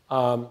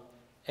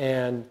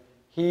 And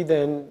he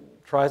then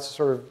tries to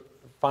sort of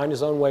find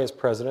his own way as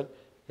president.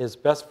 His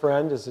best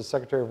friend is his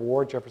Secretary of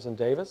War, Jefferson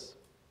Davis.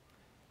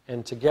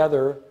 And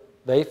together,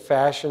 they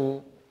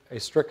fashion a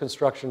strict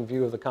construction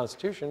view of the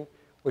Constitution,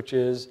 which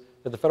is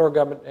that the federal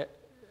government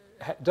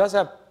does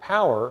have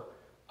power,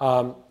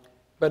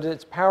 but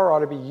its power ought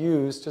to be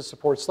used to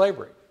support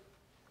slavery.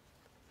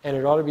 And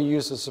it ought to be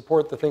used to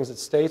support the things that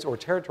states or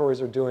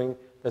territories are doing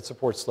that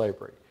support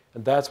slavery.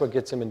 And that's what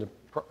gets him into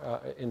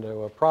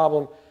a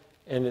problem,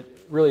 and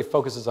it really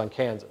focuses on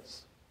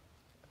Kansas.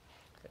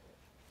 Okay.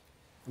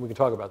 We can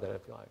talk about that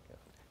if you like.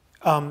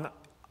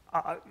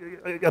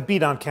 A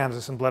beat on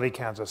Kansas and bloody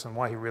Kansas and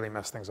why he really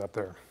messed things up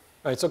there.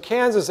 All right, so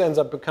Kansas ends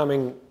up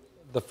becoming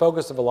the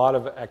focus of a lot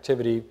of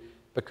activity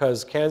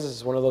because Kansas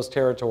is one of those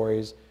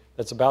territories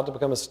that's about to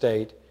become a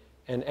state,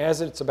 and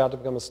as it's about to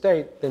become a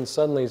state, then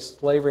suddenly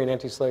slavery and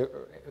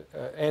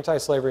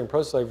anti-slavery and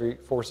pro-slavery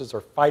forces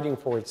are fighting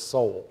for its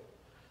soul.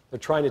 They're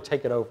trying to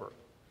take it over.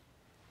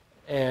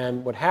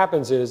 And what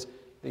happens is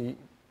the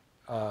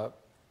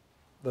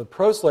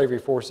pro-slavery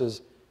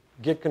forces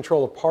get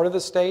control of part of the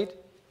state,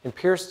 and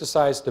Pierce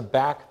decides to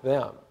back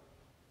them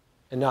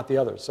and not the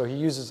others. So he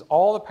uses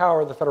all the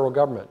power of the federal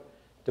government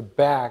to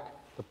back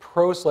the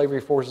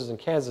pro-slavery forces in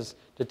Kansas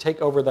to take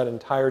over that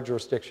entire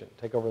jurisdiction,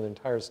 take over the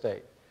entire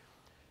state.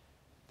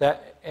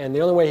 And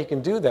the only way he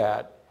can do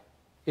that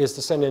is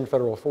to send in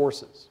federal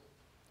forces.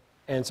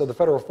 And so the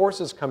federal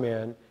forces come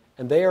in,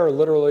 and they are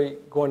literally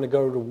going to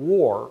go to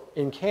war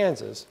in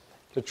Kansas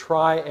to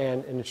try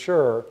and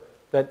ensure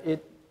that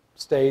it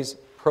stays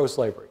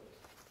pro-slavery.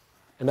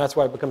 And that's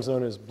why it becomes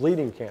known as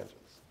Bleeding Kansas.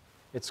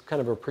 It's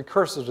kind of a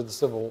precursor to the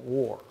Civil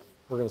War.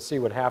 We're going to see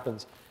what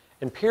happens.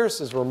 And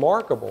Pierce is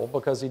remarkable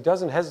because he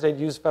doesn't hesitate to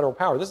use federal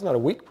power. This is not a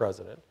weak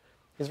president.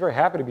 He's very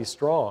happy to be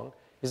strong.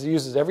 He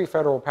uses every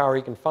federal power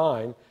he can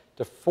find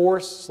to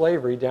force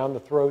slavery down the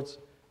throats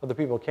of the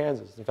people of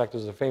Kansas. In fact,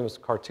 there's a famous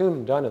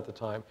cartoon done at the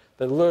time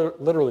that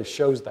literally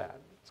shows that.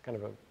 It's kind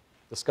of a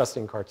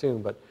disgusting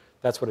cartoon, but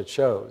that's what it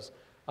shows.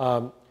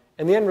 And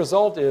the end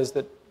result is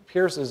that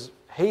Pierce is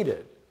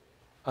hated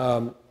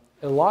in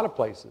a lot of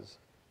places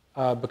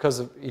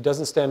because he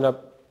doesn't stand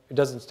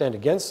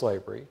against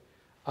slavery,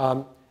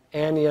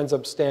 and he ends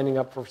up standing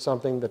up for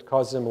something that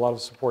causes him a lot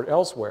of support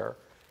elsewhere.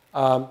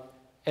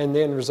 And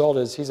the end result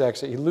is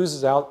he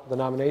loses out the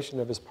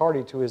nomination of his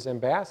party to his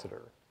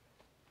ambassador,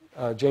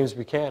 James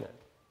Buchanan,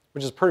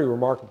 which is pretty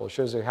remarkable. It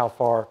shows you how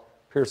far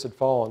Pierce had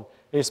fallen.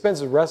 And he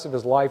spends the rest of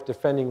his life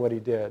defending what he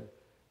did,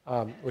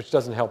 which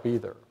doesn't help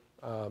either.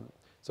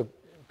 So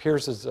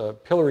Pierce is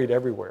pilloried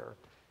everywhere.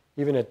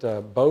 Even at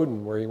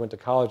Bowdoin, where he went to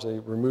college, they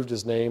removed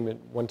his name. At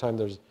one time,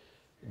 there's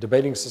a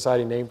debating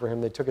society named for him.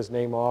 They took his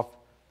name off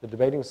the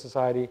debating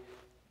society.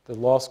 The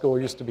law school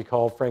used to be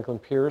called Franklin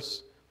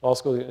Pierce Law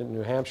School in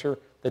New Hampshire.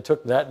 They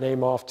took that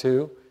name off,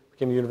 too.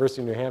 Became the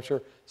University of New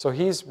Hampshire. So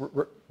he's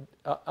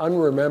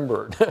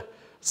unremembered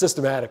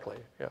systematically.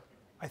 Yeah.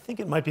 I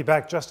think it might be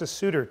back. Justice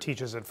Souter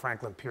teaches at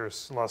Franklin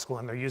Pierce Law School,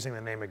 and they're using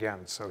the name again.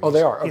 So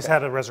they are. Okay. He's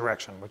had a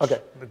resurrection, which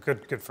okay.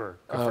 good for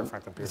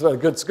Franklin Pierce. So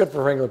it's good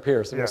for Franklin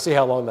Pierce, and we'll see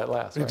how long that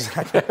lasts. Right?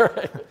 Exactly.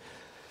 Right.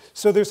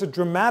 So there's a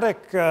dramatic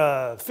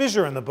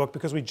fissure in the book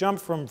because we jump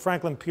from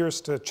Franklin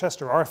Pierce to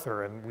Chester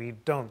Arthur, and we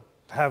don't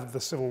have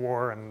the Civil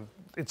War and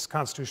its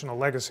constitutional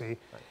legacy.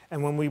 Right.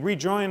 And when we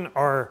rejoin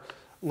our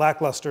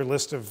lackluster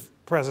list of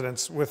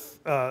presidents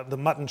with the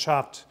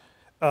mutton-chopped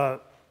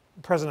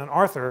President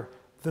Arthur,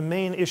 the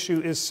main issue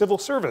is civil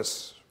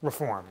service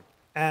reform.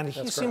 And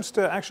he seems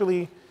to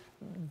actually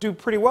do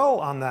pretty well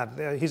on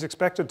that. He's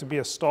expected to be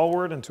a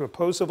stalwart and to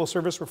oppose civil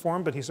service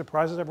reform, but he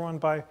surprises everyone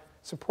by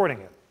supporting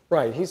it.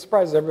 Right. He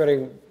surprises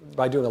everybody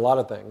by doing a lot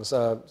of things.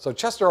 So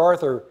Chester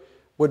Arthur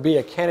would be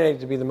a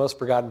candidate to be the most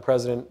forgotten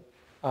president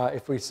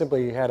if we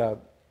simply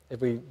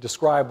if we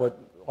describe what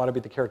ought to be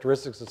the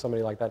characteristics of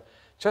somebody like that.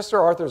 Chester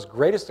Arthur's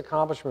greatest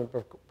accomplishment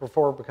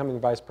before becoming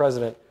vice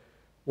president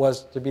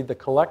was to be the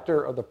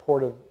collector of the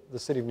port of the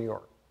city of New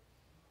York.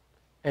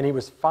 And he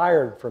was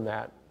fired from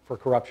that for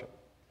corruption.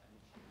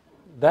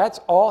 That's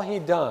all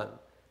he'd done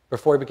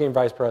before he became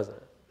vice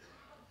president.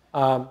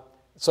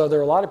 So there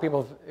are a lot of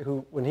people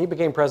who, when he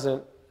became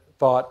president,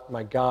 thought,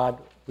 my God,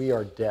 we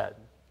are dead.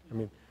 I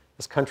mean,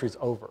 this country's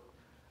over.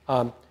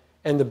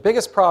 And the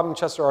biggest problem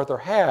Chester Arthur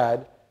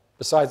had,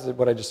 besides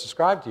what I just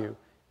described to you,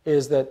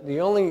 is that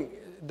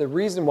the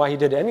reason why he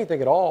did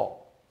anything at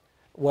all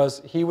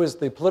was he was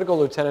the political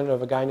lieutenant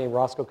of a guy named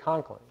Roscoe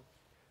Conkling,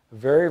 a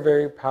very,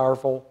 very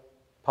powerful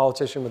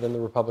politician within the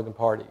Republican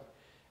Party.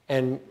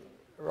 And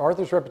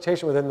Arthur's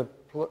reputation within the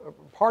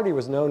party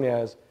was known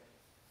as,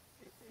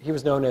 he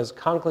was known as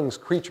Conkling's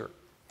creature.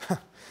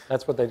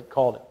 That's what they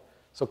called him.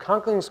 So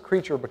Conkling's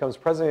creature becomes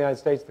president of the United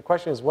States. The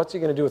question is, what's he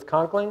going to do with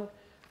Conkling?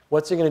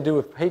 What's he going to do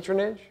with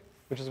patronage,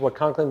 which is what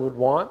Conkling would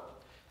want?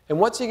 And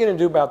what's he going to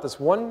do about this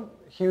one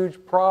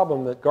huge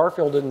problem that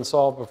Garfield didn't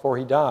solve before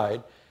he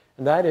died?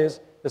 And that is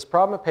this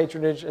problem of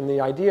patronage and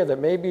the idea that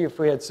maybe if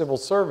we had civil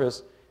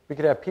service, we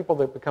could have people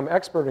that become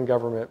expert in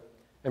government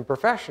and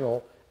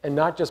professional and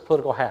not just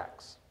political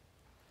hacks.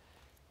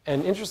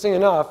 And interesting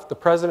enough, the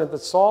president that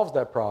solves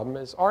that problem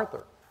is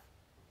Arthur.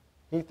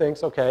 He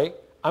thinks, okay,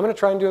 I'm going to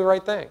try and do the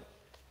right thing.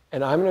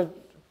 And I'm going to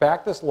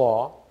back this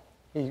law.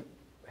 He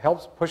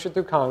helps push it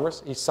through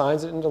Congress. He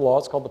signs it into law.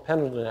 It's called the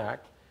Pendleton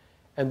Act.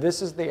 And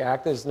this is the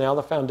act that is now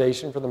the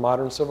foundation for the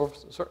modern civil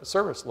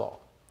service law.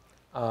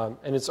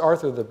 And it's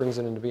Arthur that brings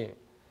it into being.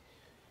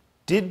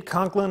 Did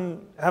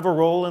Conklin have a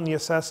role in the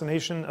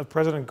assassination of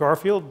President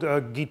Garfield?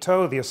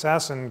 Guiteau, the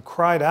assassin,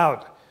 cried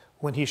out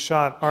when he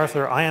shot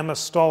Arthur, "I am a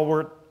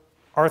stalwart.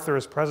 Arthur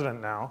is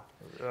president now."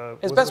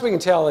 As best we can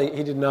tell,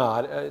 he did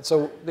not.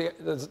 So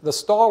the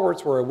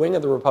stalwarts were a wing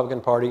of the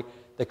Republican Party.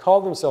 They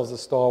called themselves the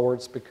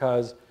stalwarts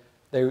because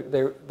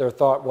their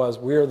thought was,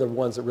 we're the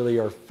ones that really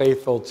are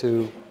faithful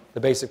to the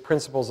basic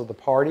principles of the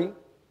party.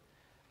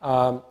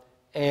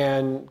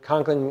 And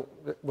Conklin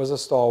was a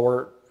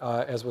stalwart,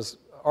 as was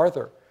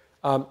Arthur.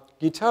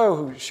 Guiteau,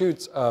 who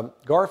shoots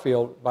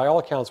Garfield, by all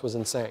accounts was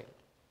insane.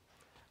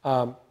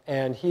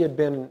 And he had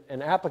been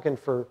an applicant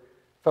for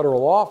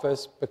federal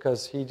office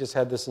because he just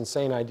had this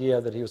insane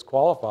idea that he was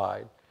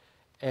qualified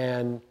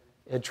and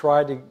had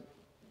tried to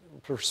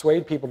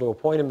persuade people to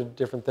appoint him to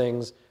different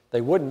things. They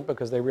wouldn't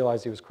because they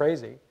realized he was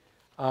crazy.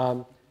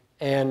 And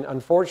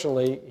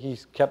unfortunately, he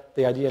kept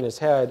the idea in his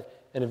head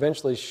and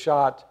eventually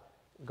shot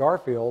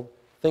Garfield,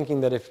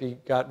 thinking that if he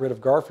got rid of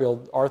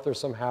Garfield, Arthur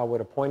somehow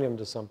would appoint him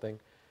to something.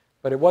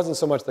 But it wasn't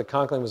so much that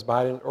Conkling was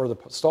behind it, or the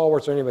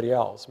stalwarts or anybody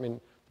else. I mean,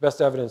 the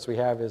best evidence we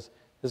have is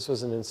this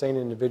was an insane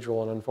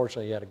individual, and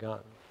unfortunately he had a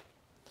gun.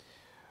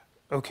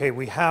 Okay,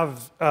 we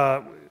have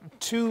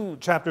 2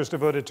 chapters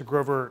devoted to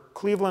Grover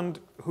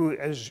Cleveland, who,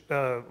 as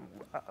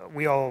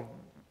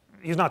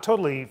he's not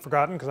totally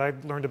forgotten, because I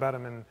learned about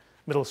him in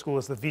middle school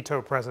as the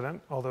veto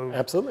president, although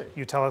absolutely.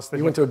 You tell us that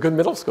you went to a good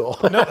middle school.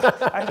 No,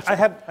 I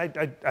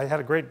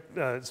had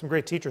some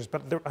great teachers,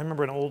 but I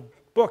remember an old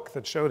book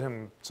that showed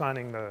him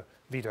signing the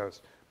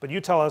vetoes. But you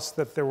tell us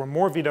that there were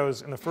more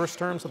vetoes in the first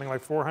term, something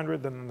like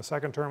 400, than in the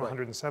second term,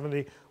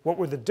 170. What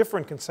were the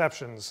different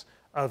conceptions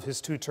of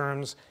his 2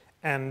 terms?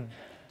 And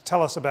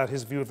tell us about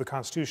his view of the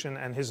Constitution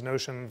and his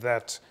notion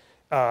that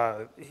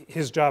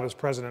his job as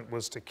president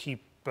was to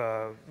keep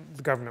the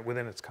government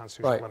within its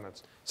constitutional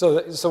limits.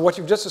 So what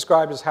you've just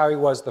described is how he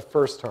was the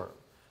first term.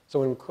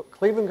 So when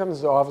Cleveland comes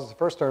into office the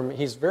first term,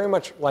 he's very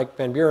much like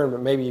Van Buren, but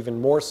maybe even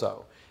more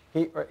so.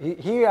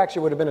 He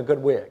actually would have been a good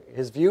Whig.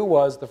 His view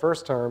was the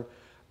first term,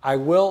 I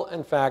will,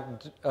 in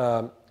fact,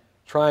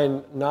 try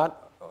and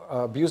not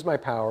abuse my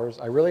powers.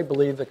 I really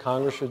believe that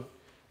Congress should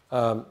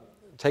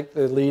take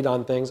the lead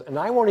on things, and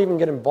I won't even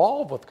get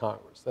involved with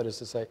Congress. That is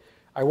to say,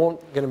 I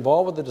won't get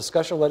involved with the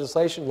discussion of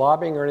legislation,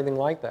 lobbying, or anything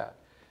like that.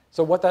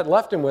 So what that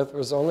left him with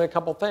was only a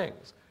couple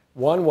things.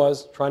 One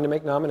was trying to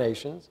make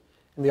nominations,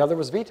 and the other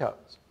was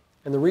vetoes.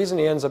 And the reason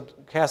he ends up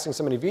casting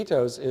so many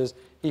vetoes is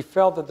he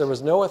felt that there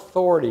was no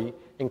authority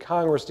in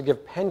Congress to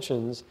give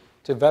pensions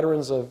to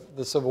veterans of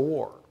the Civil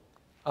War.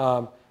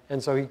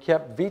 And so he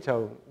kept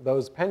vetoing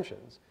those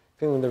pensions,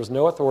 feeling there was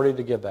no authority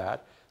to give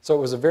that. So it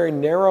was a very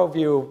narrow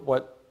view of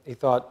what he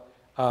thought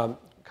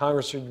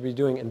Congress should be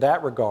doing in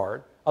that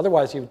regard.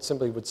 Otherwise, he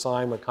would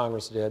sign what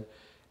Congress did.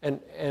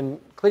 And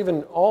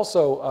Cleveland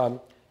also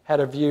had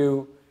a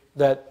view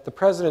that the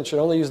president should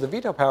only use the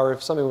veto power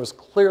if something was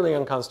clearly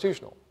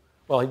unconstitutional.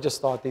 Well, he just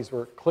thought these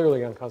were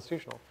clearly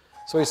unconstitutional.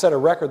 So he set a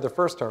record the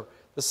first term.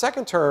 The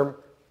second term,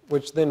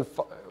 which then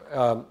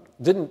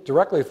didn't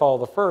directly follow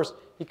the first,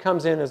 he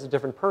comes in as a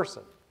different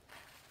person.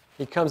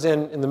 He comes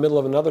in the middle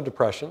of another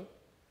depression,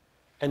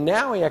 and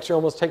now he actually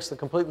almost takes the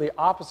completely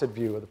opposite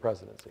view of the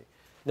presidency.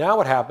 Now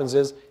what happens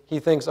is he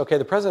thinks, okay,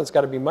 the president's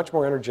got to be much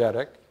more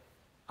energetic.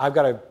 I've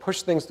got to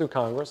push things through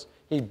Congress.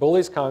 He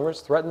bullies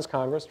Congress, threatens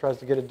Congress, tries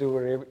to get it to do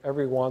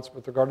whatever he wants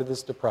with regard to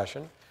this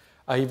depression.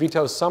 He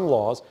vetoes some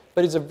laws,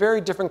 but he's a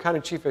very different kind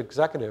of chief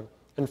executive.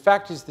 In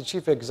fact, he's the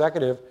chief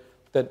executive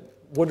that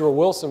Woodrow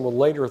Wilson will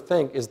later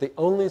think is the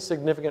only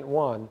significant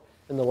one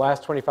in the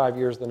last 25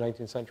 years of the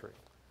 19th century.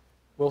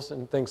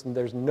 Wilson thinks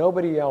there's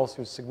nobody else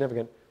who's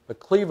significant, but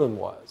Cleveland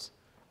was.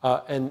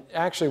 And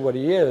actually what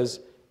he is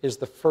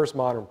the first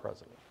modern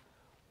president.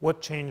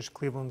 What changed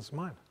Cleveland's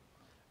mind?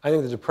 I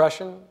think the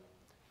Depression,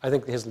 I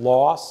think his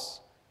loss,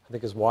 I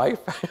think his wife,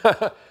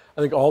 I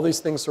think all these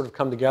things sort of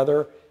come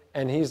together,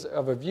 and he's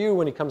of a view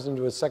when he comes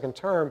into his second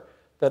term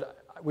that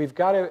we've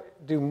got to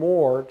do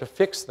more to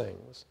fix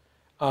things.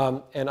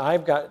 And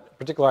I've got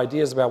particular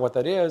ideas about what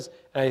that is,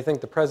 and I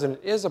think the president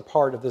is a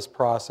part of this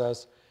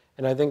process,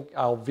 and I think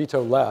I'll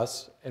veto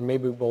less, and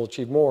maybe we'll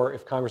achieve more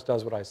if Congress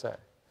does what I say.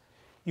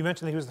 You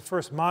mentioned that he was the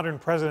first modern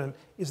president.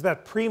 Is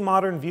that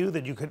pre-modern view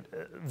that you could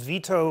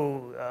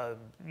veto,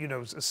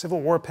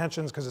 Civil War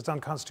pensions because it's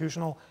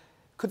unconstitutional?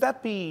 Could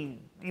that be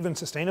even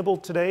sustainable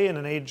today in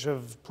an age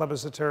of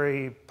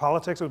plebiscitary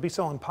politics? It would be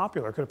so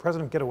unpopular. Could a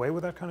president get away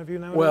with that kind of view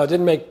nowadays? Well, it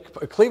didn't make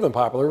Cleveland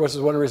popular, which is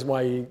one reason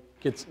why he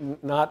gets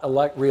not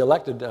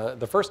re-elected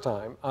the first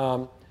time.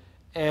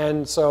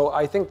 And so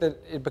I think that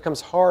it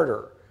becomes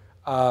harder.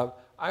 I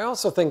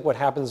also think what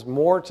happens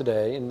more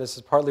today, and this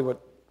is partly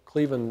what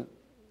Cleveland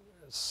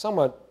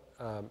somewhat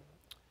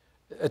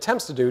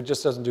attempts to do,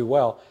 just doesn't do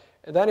well,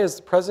 and that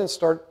is presidents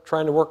start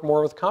trying to work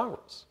more with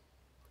Congress.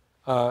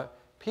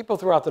 People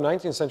throughout the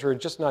 19th century are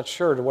just not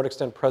sure to what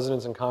extent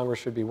presidents and Congress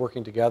should be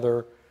working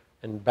together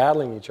and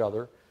battling each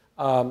other.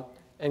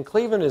 And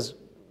Cleveland is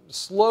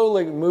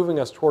slowly moving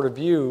us toward a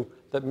view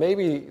that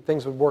maybe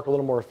things would work a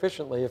little more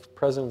efficiently if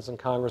presidents and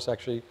Congress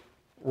actually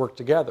work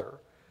together.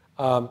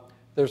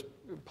 There's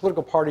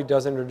political party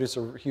does introduce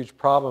a huge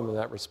problem in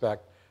that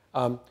respect.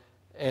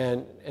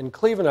 And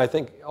Cleveland, I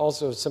think,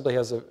 also simply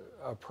has a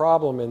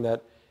problem in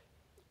that,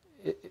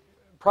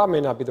 problem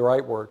may not be the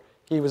right word,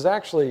 he was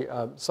actually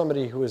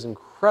somebody who was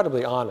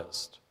incredibly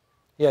honest.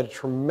 He had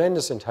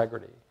tremendous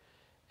integrity.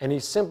 And he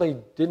simply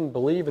didn't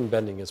believe in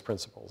bending his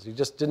principles. He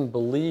just didn't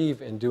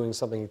believe in doing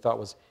something he thought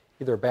was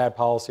either a bad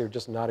policy or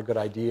just not a good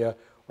idea,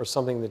 or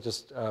something that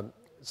just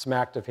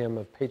smacked of him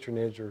of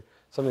patronage or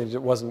something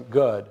that wasn't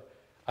good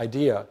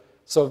idea.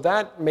 So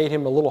that made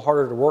him a little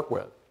harder to work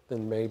with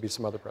than maybe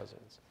some other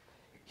presidents.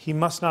 He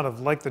must not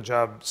have liked the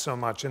job so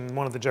much. In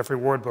one of the Jeffrey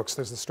Ward books,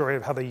 there's the story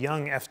of how the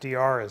young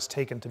FDR is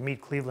taken to meet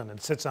Cleveland and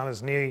sits on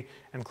his knee,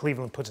 and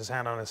Cleveland puts his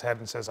hand on his head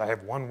and says, "I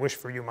have one wish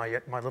for you,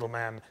 my little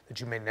man, that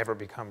you may never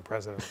become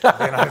president of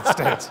the United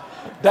States."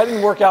 That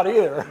didn't work out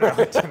either. No,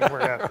 it didn't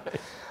work out.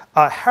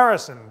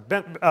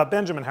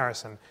 Benjamin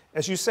Harrison,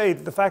 as you say,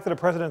 the fact that a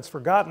president's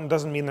forgotten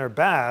doesn't mean they're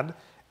bad,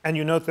 and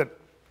you note that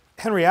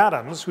Henry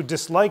Adams, who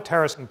disliked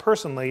Harrison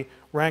personally,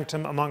 ranked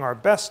him among our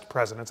best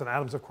presidents, and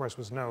Adams, of course,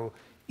 was no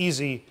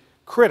easy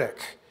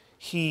critic.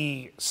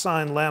 He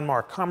signed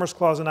landmark Commerce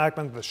Clause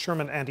enactment, the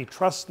Sherman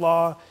antitrust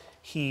law.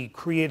 He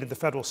created the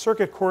federal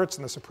circuit courts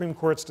and the Supreme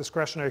Court's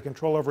discretionary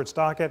control over its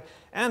docket.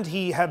 And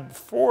he had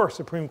 4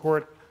 Supreme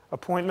Court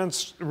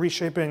appointments,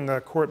 reshaping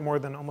the court more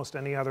than almost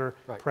any other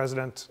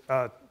president.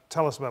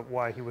 Tell us about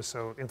why he was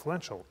so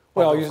influential.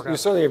 Well, you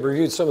certainly have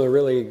reviewed some of the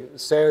really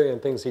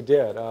salient things he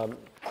did.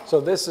 So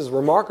this is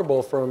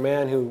remarkable for a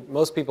man who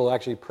most people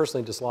actually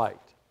personally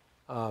disliked.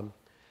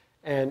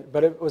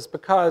 But it was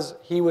because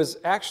he was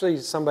actually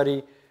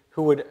somebody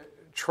who would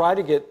try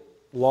to get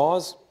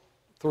laws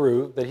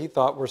through that he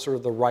thought were sort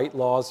of the right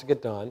laws to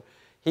get done.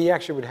 He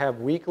actually would have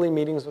weekly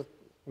meetings with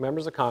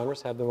members of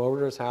Congress, have them over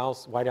to his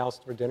house, White House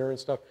for dinner and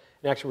stuff,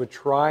 and actually would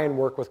try and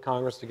work with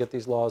Congress to get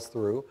these laws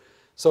through.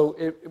 So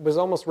it was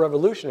almost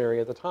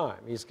revolutionary at the time.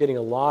 He's getting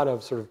a lot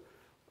of sort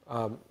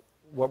of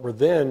what were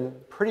then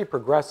pretty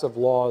progressive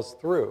laws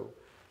through,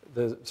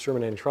 the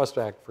Sherman Antitrust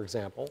Act, for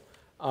example.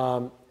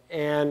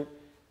 And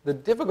the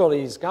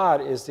difficulty he's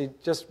got is he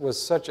just was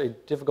such a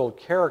difficult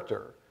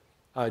character.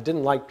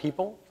 Didn't like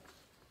people,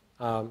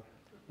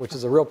 which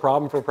is a real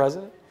problem for a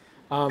president.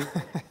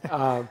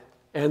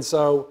 And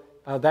so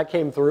that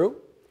came through.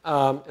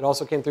 It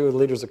also came through with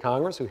leaders of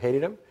Congress who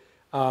hated him.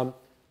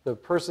 The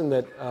person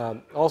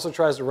that also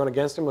tries to run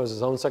against him was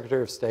his own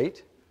Secretary of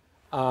State.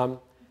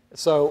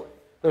 So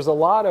there's a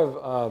lot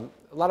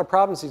of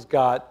problems he's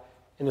got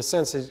in the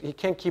sense that he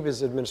can't keep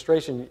his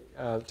administration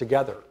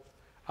together.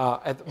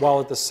 While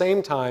at the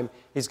same time,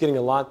 he's getting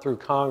a lot through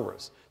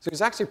Congress. So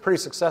he's actually pretty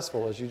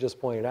successful, as you just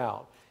pointed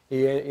out.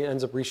 He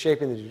ends up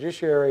reshaping the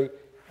judiciary,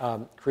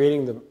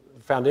 creating the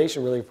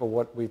foundation really for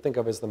what we think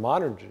of as the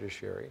modern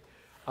judiciary.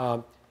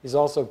 He's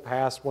also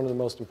passed one of the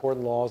most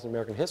important laws in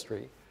American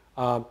history.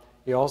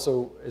 He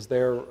also is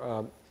there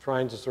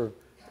trying to sort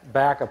of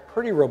back a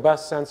pretty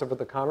robust sense of what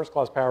the Commerce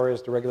Clause power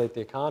is to regulate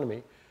the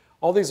economy.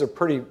 All these are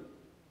pretty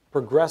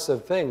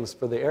progressive things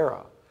for the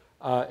era.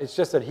 It's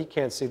just that he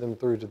can't see them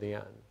through to the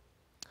end.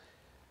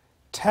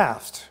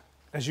 Taft,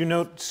 As you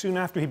note, soon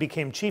after he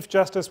became Chief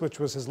Justice, which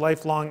was his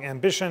lifelong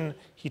ambition,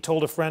 he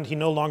told a friend he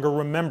no longer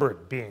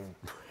remembered being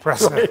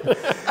president.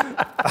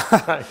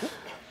 Right.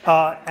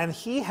 And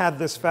he had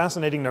this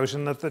fascinating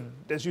notion that,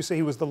 as you say,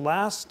 he was the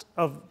last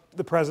of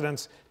the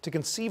presidents to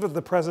conceive of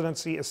the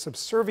presidency as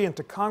subservient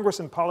to Congress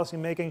in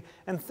policymaking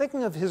and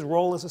thinking of his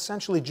role as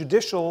essentially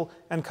judicial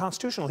and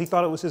constitutional. He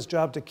thought it was his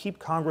job to keep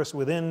Congress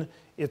within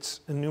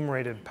its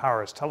enumerated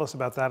powers. Tell us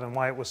about that and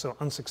why it was so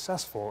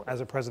unsuccessful as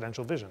a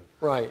presidential vision.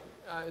 Right.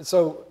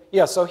 So he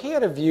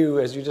had a view,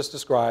 as you just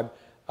described,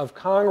 of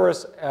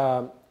Congress,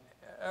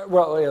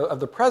 of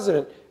the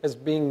president as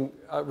being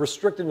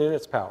restricted in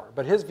its power.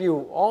 But his view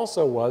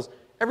also was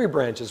every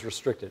branch is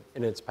restricted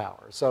in its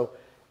power. So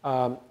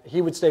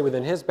he would stay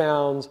within his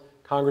bounds,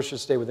 Congress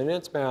should stay within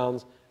its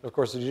bounds, and of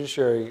course the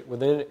judiciary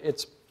within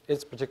its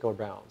particular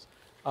bounds.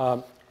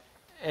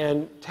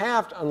 And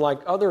Taft, unlike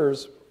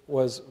others,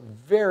 was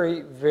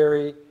very,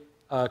 very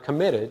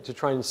committed to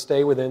trying to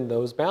stay within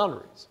those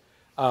boundaries.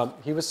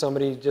 He was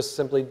somebody who just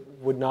simply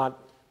would not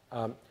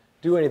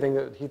do anything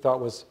that he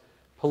thought was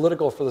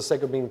political for the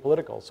sake of being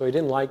political. So he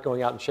didn't like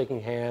going out and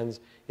shaking hands.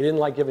 He didn't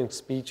like giving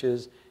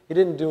speeches. He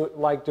didn't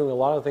like doing a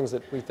lot of things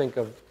that we think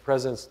of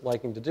presidents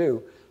liking to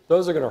do.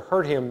 Those are going to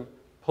hurt him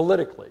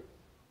politically.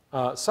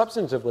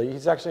 Substantively,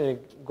 he's actually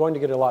going to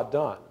get a lot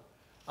done.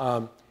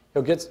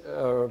 He'll get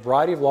a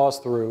variety of laws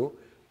through,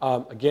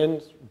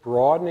 again,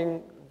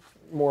 broadening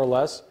more or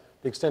less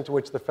the extent to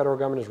which the federal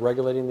government is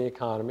regulating the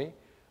economy.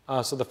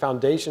 So the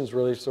foundations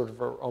really sort of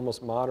are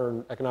almost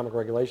modern economic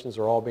regulations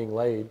are all being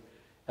laid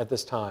at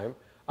this time.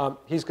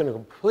 He's going to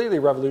completely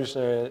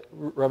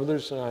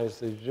revolutionize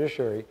the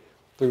judiciary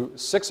through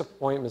 6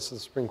 appointments to the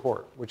Supreme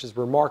Court, which is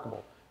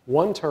remarkable.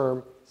 1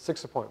 term,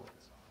 6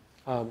 appointments.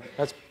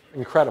 That's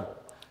incredible.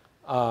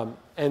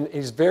 And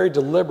he's very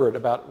deliberate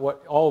about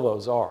what all of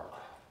those are.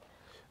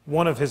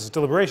 One of his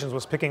deliberations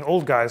was picking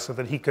old guys so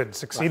that he could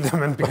succeed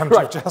them and become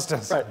Chief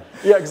Justice. Right.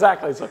 Yeah,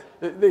 exactly. So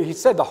he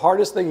said the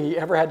hardest thing he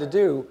ever had to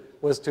do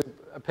was to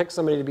pick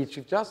somebody to be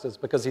Chief Justice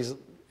because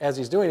as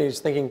he's doing it, he's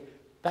thinking,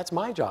 that's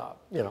my job.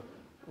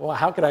 Well,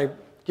 how could I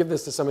give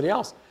this to somebody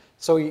else?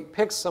 So he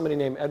picks somebody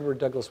named Edward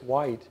Douglas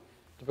White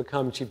to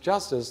become Chief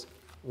Justice.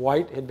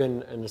 White had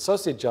been an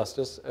Associate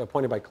Justice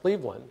appointed by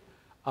Cleveland,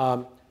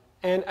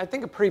 and I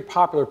think a pretty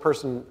popular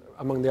person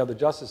among the other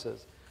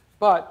justices.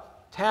 But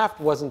Taft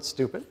wasn't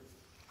stupid,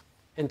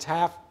 and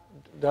Taft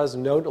does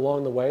note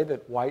along the way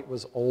that White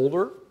was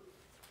older.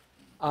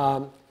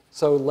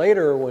 So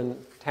later,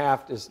 when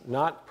Taft is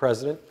not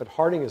president, but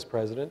Harding is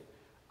president,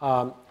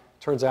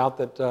 turns out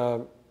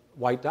that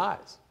White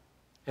dies.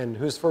 And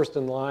who's first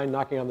in line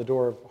knocking on the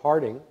door of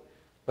Harding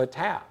but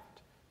Taft,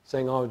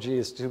 saying, oh, gee,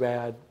 it's too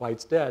bad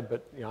White's dead,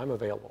 but I'm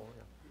available.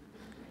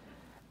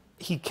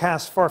 He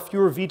cast far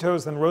fewer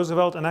vetoes than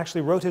Roosevelt and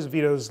actually wrote his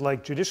vetoes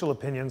like judicial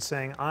opinions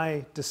saying,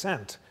 I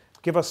dissent.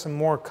 Give us some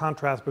more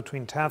contrast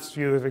between Taft's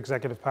view of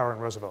executive power and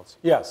Roosevelt's.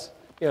 Yes.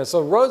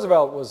 So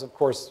Roosevelt was, of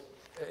course,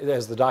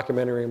 as the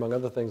documentary, among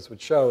other things,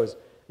 would show, is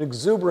an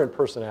exuberant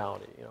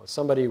personality.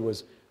 Somebody who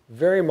was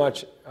very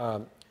much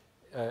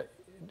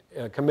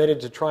committed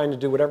to trying to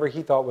do whatever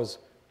he thought was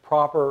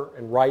proper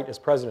and right as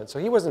president. So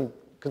he wasn't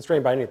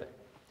constrained by anything.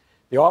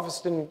 The office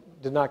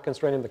did not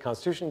constrain him. The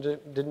Constitution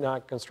did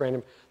not constrain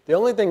him. The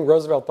only thing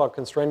Roosevelt thought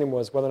constrained him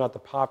was whether or not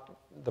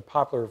the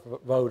popular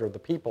vote or the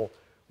people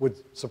would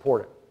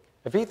support it.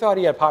 If he thought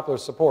he had popular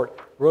support,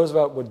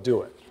 Roosevelt would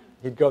do it.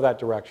 He'd go that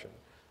direction.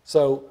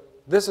 So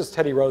this is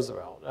Teddy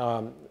Roosevelt,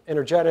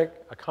 energetic,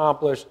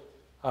 accomplished,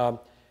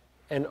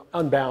 and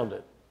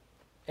unbounded,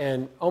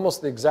 and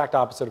almost the exact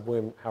opposite of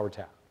William Howard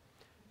Taft.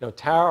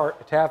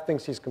 Taft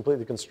thinks he's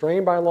completely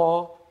constrained by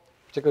law,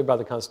 particularly by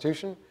the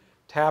Constitution.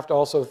 Taft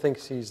also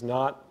thinks he's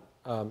not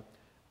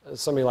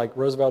somebody like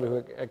Roosevelt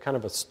who had kind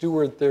of a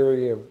steward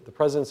theory of the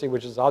presidency,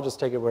 which is I'll just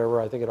take it wherever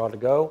I think it ought to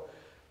go.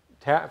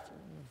 Taft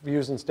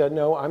views instead,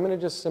 no, I'm going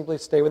to just simply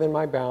stay within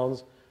my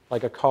bounds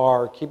like a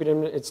car, keep it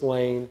in its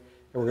lane,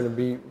 and we're going to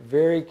be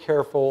very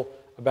careful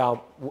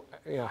about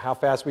how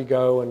fast we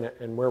go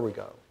and where we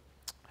go.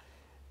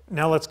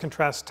 Now let's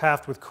contrast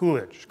Taft with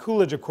Coolidge.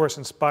 Coolidge, of course,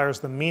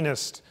 inspires the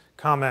meanest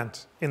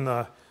comment in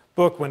the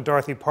book. When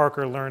Dorothy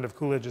Parker learned of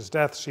Coolidge's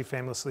death, she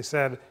famously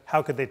said,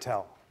 how could they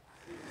tell?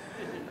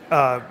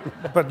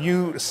 But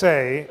you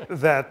say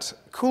that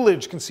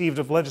Coolidge conceived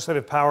of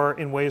legislative power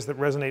in ways that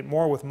resonate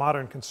more with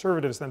modern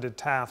conservatives than did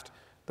Taft,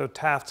 though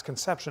Taft's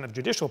conception of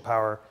judicial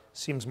power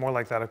seems more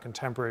like that of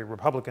contemporary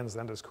Republicans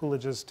than does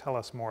Coolidge's. Tell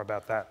us more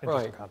about that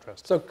interesting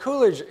contrast. So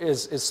Coolidge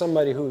is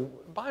somebody who,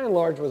 by and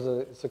large, was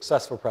a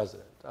successful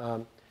president.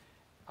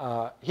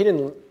 He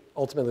didn't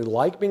ultimately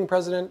like being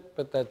president,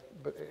 but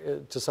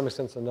that, to some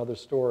extent, is another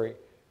story.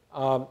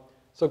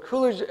 So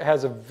Coolidge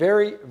has a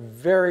very,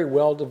 very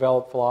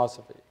well-developed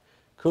philosophy.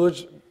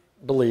 Coolidge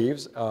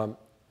believes,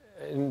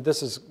 and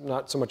this is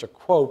not so much a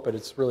quote, but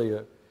it's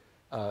really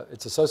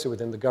it's associated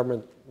with him, the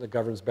government that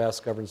governs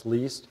best governs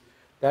least.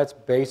 That's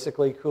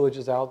basically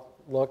Coolidge's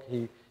outlook.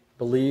 He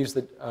believes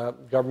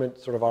that government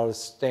sort of ought to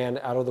stand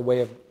out of the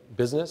way of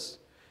business,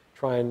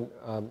 try and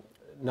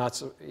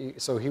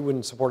so he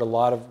wouldn't support a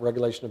lot of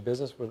regulation of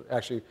business, would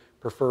actually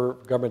prefer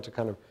government to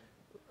kind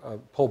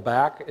of pull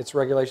back its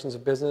regulations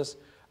of business.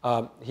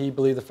 He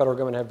believed the federal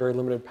government had very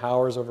limited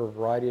powers over a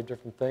variety of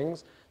different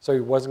things, so he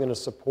wasn't going to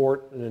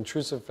support an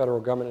intrusive federal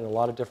government in a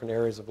lot of different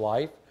areas of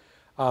life.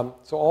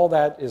 So all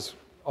that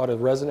ought to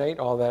resonate,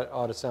 all that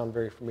ought to sound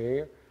very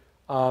familiar.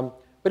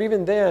 But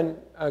even then,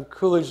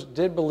 Coolidge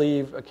did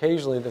believe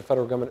occasionally the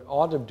federal government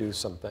ought to do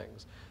some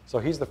things. So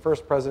he's the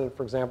first president,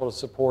 for example, to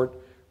support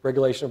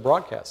regulation of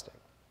broadcasting.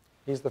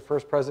 He's the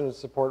first president to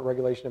support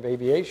regulation of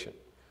aviation.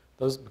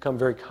 Those become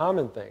very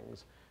common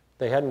things.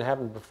 They hadn't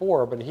happened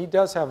before, but he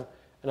does have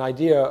an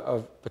idea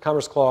of the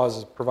Commerce Clause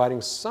as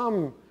providing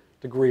some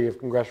degree of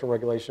congressional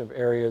regulation of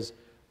areas,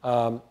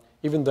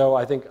 even though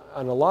I think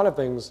on a lot of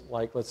things,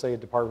 like let's say a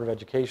Department of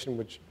Education,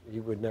 which he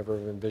would never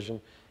have envisioned,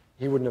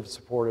 he wouldn't have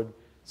supported.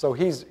 So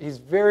he's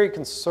very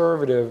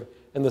conservative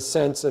in the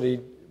sense that he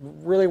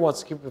really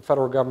wants to keep the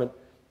federal government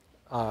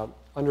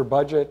under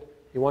budget.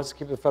 He wants to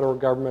keep the federal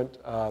government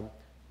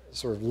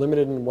sort of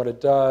limited in what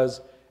it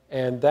does,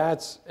 and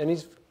he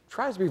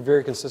tries to be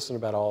very consistent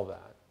about all of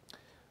that.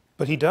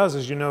 But he does,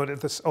 as you note,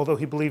 although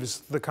he believes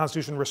the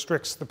Constitution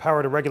restricts the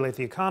power to regulate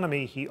the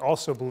economy, he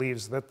also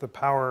believes that the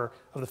power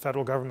of the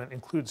federal government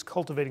includes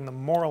cultivating the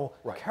moral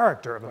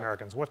character of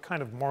Americans. What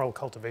kind of moral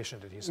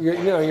cultivation did he support?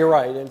 You're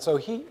right. And so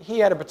he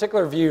had a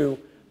particular view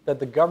that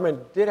the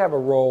government did have a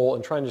role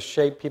in trying to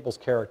shape people's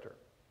character.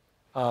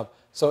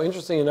 So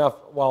interesting enough,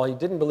 while he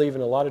didn't believe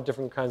in a lot of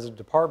different kinds of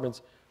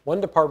departments,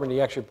 one department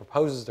he actually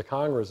proposes to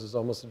Congress is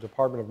almost a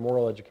department of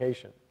moral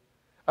education,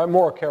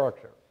 moral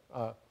character.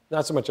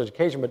 Not so much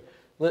education,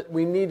 but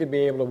we need to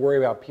be able to worry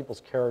about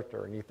people's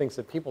character. And he thinks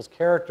that people's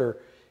character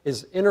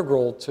is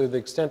integral to the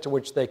extent to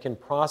which they can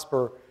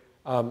prosper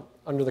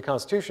under the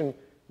Constitution,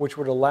 which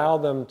would allow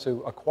them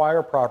to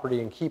acquire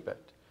property and keep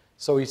it.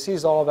 So he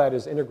sees all that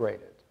as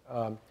integrated.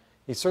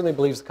 He certainly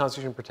believes the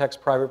Constitution protects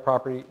private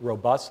property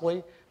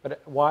robustly,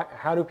 but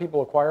how do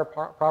people acquire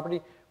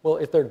property? Well,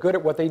 if they're good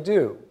at what they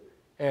do,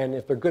 and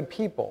if they're good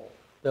people,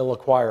 they'll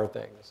acquire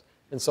things.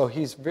 And so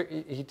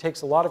he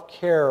takes a lot of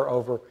care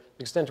over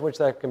the extent to which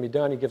that can be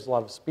done. He gives a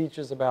lot of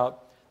speeches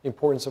about the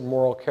importance of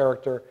moral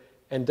character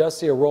and does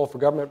see a role for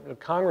government. But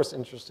Congress,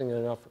 interestingly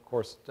enough, of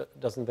course,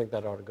 doesn't think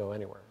that ought to go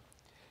anywhere.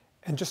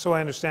 And just so I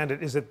understand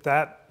it, is it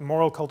that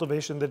moral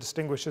cultivation that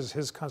distinguishes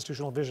his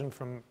constitutional vision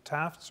from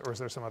Taft's, or is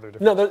there some other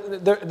difference?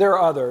 No, there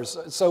are others.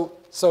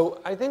 So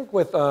I think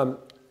with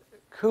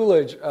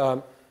Coolidge,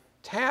 the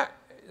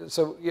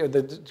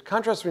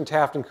contrast between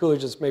Taft and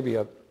Coolidge is maybe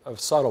a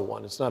subtle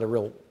one. It's not a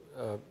real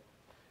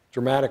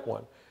dramatic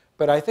one.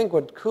 But I think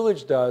what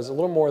Coolidge does, a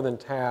little more than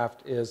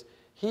Taft, is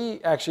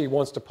he actually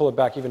wants to pull it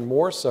back even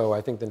more so,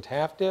 I think, than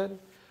Taft did.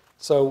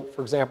 So,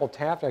 for example,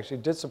 Taft actually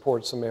did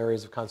support some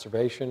areas of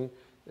conservation,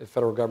 the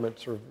federal government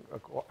sort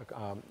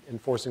of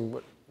enforcing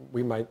what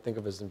we might think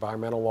of as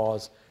environmental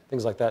laws,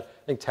 things like that.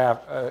 I think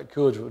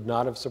Coolidge would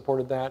not have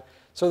supported that.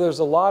 So there's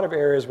a lot of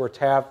areas where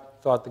Taft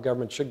thought the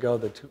government should go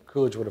that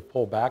Coolidge would have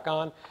pulled back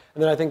on.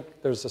 And then I think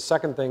there's a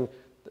second thing.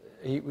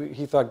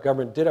 He thought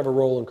government did have a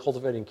role in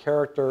cultivating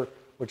character,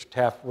 which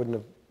Taft wouldn't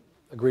have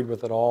agreed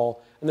with at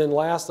all. And then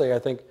lastly, I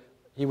think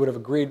he would have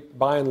agreed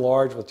by and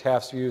large with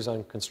Taft's views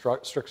on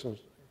construction.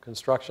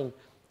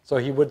 So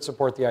he would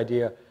support the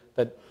idea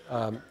that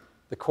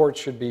the courts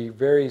should be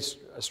very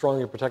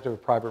strongly protective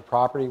of private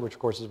property, which of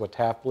course is what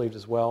Taft believed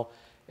as well,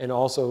 and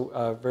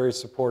also very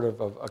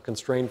supportive of a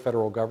constrained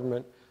federal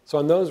government. So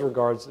in those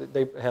regards,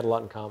 they had a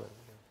lot in common.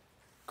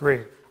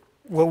 Great.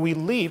 Well, we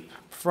leap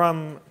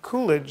from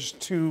Coolidge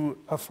to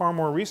a far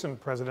more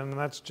recent president, and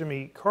that's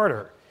Jimmy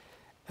Carter.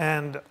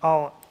 And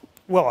I'll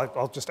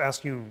just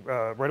ask you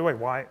right away,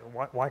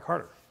 why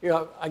Carter?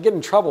 I get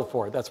in trouble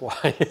for it, that's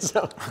why.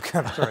 So,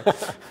 okay, that's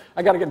right.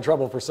 I got to get in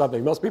trouble for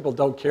something. Most people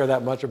don't care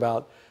that much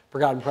about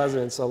forgotten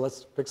presidents, so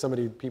let's pick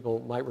somebody people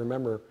might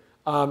remember.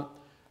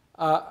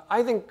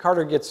 I think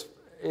Carter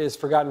is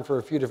forgotten for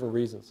a few different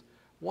reasons.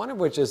 One of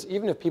which is,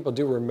 even if people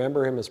do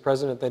remember him as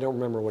president, they don't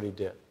remember what he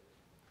did.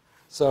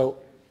 So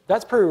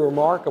that's pretty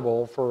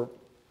remarkable for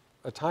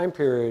a time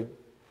period.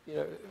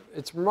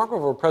 It's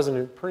remarkable for a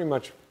president who pretty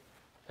much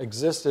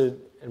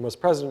existed and was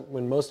president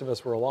when most of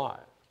us were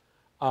alive.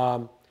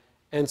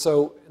 And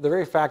so the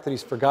very fact that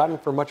he's forgotten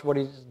for much of what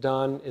he's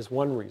done is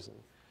one reason.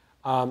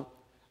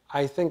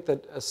 I think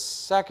that a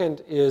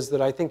second is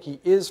that I think he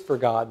is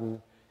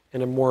forgotten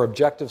in a more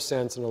objective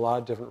sense in a lot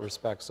of different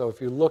respects. So if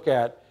you look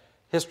at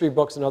history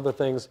books and other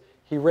things,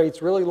 he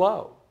rates really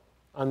low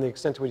on the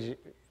extent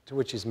to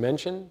which he's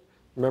mentioned.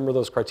 Remember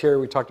those criteria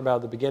we talked about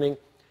at the beginning?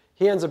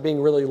 He ends up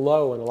being really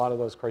low in a lot of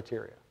those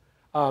criteria.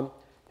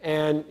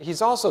 And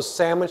he's also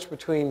sandwiched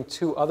between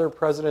two other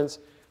presidents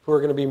who are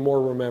going to be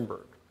more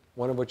remembered.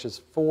 One of which is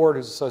Ford,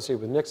 who's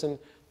associated with Nixon.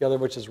 The other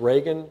of which is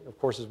Reagan, of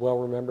course, is well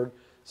remembered.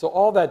 So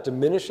all that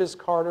diminishes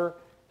Carter,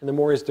 and the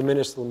more he's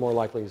diminished, the more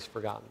likely he's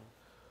forgotten.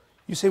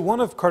 You say one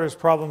of Carter's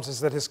problems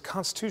is that his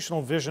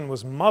constitutional vision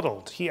was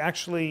muddled. He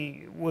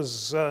actually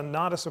was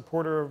not a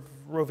supporter of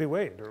Roe v.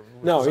 Wade.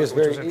 No, which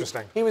was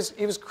interesting. He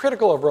was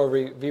critical of Roe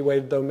v.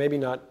 Wade, though maybe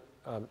not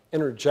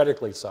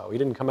energetically so. He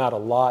didn't come out a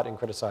lot and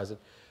criticize it,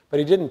 but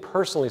he didn't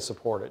personally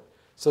support it.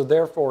 So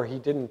therefore, he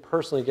didn't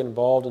personally get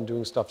involved in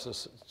doing stuff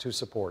to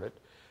support it.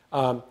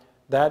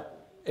 That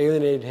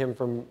alienated him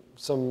from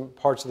some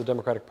parts of the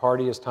Democratic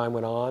Party as time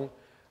went on.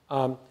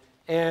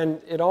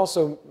 And it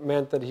also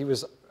meant that he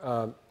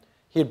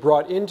had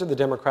brought into the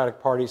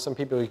Democratic Party some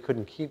people he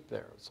couldn't keep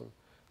there.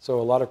 So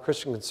a lot of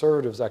Christian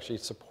conservatives actually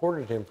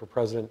supported him for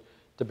president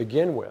to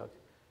begin with.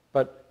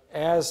 But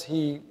as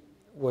he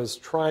was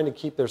trying to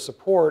keep their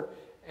support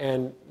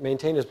and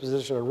maintain his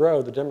position on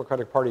Roe, the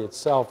Democratic Party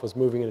itself was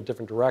moving in a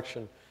different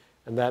direction,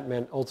 and that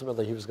meant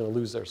ultimately he was going to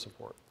lose their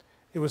support.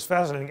 It was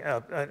fascinating.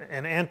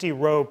 An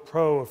anti-Roe,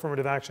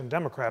 pro-affirmative action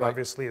Democrat Right.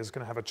 obviously is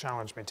going to have a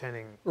challenge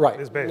maintaining Right.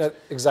 his base.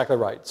 Exactly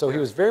right. So he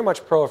was very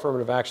much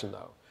pro-affirmative action,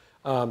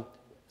 though.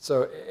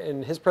 So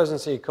in his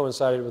presidency, it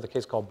coincided with a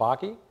case called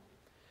Bakke,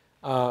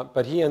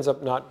 but he ends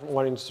up not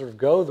wanting to sort of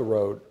go the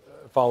road,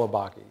 follow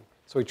Bakke.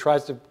 So he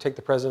tries to take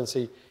the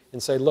presidency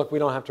and say, look, we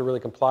don't have to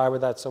really comply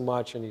with that so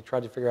much, and he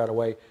tried to figure out a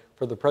way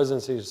for the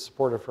presidency to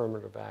support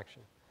affirmative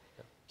action.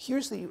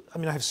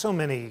 I have so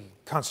many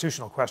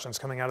constitutional questions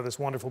coming out of this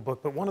wonderful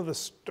book, but one of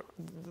the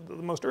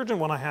most urgent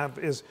one I have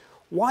is,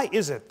 why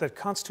is it that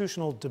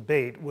constitutional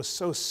debate was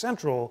so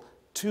central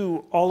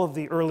to all of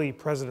the early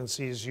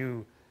presidencies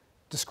you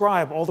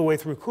describe all the way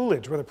through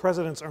Coolidge, where the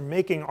presidents are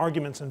making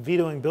arguments and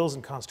vetoing bills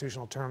in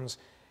constitutional terms,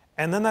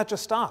 and then that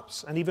just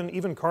stops? And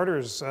even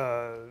Carter's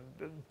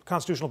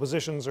constitutional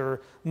positions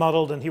are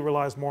muddled, and he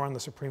relies more on the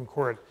Supreme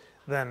Court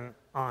than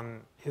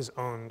on his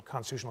own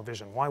constitutional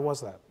vision. Why was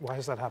that? Why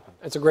has that happened?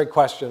 It's a great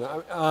question.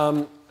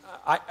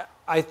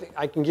 I think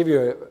I can give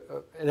you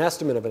an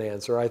estimate of an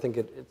answer. I think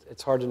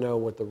it's hard to know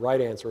what the right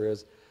answer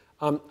is.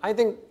 I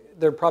think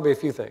there are probably a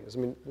few things. I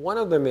mean, one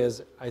of them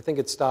is I think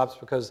it stops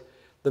because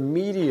the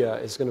media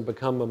is going to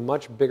become a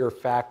much bigger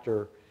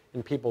factor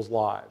in people's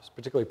lives,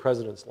 particularly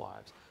presidents'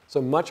 lives.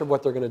 So much of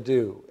what they're going to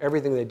do,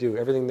 everything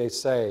they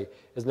say,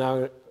 is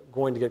now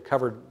going to get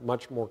covered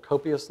much more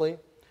copiously.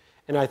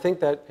 And I think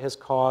that has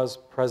caused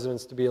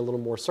presidents to be a little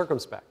more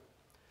circumspect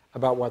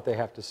about what they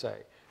have to say.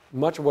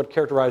 Much of what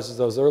characterizes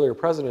those earlier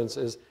presidents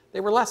is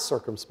they were less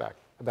circumspect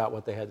about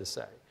what they had to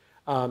say.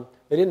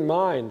 They didn't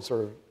mind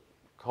sort of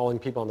calling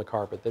people on the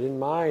carpet. They didn't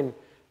mind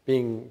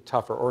being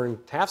tougher. Or in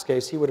Taft's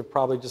case, he would have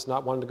probably just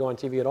not wanted to go on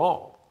TV at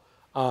all.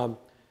 And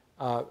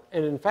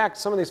in fact,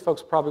 some of these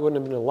folks probably wouldn't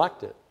have been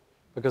elected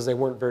because they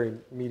weren't very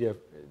media,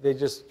 they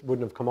just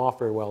wouldn't have come off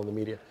very well in the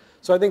media.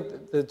 So I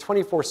think the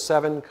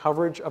 24/7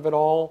 coverage of it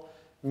all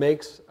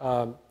makes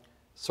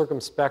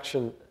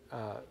circumspection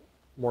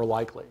more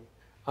likely.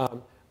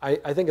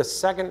 I think a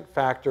second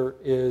factor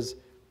is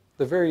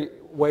the very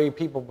way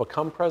people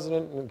become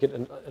president and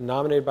get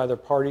nominated by their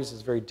parties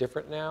is very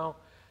different now.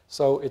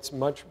 So it's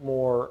much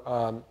more,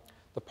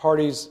 the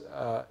parties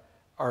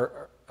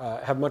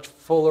have much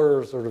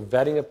fuller sort of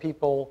vetting of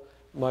people,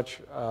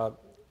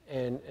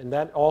 and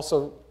that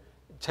also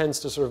tends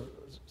to sort of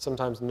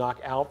sometimes knock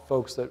out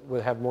folks that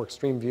would have more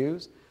extreme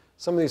views.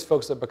 Some of these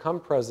folks that become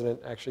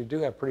president actually do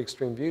have pretty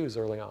extreme views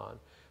early on.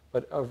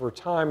 But over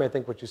time, I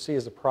think what you see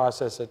is a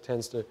process that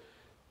tends to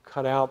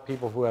cut out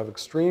people who have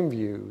extreme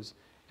views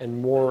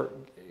and more,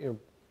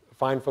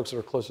 find folks that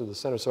are closer to the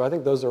center. So I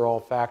think those are all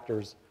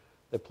factors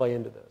that play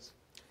into this.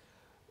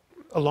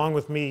 Along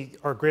with me,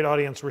 our great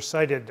audience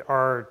recited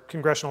our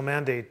congressional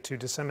mandate to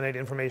disseminate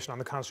information on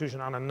the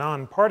Constitution on a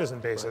nonpartisan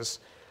basis.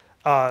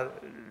 Right.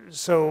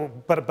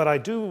 But I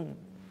do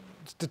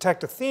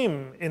detect a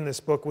theme in this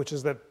book, which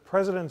is that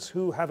presidents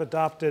who have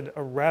adopted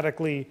a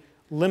radically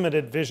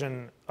limited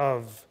vision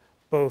of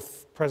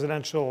both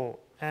presidential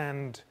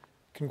and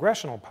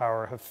congressional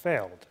power have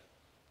failed.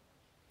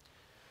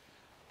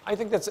 I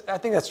think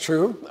that's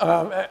true.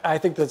 I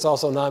think that's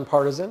also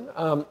nonpartisan.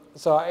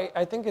 So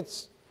I think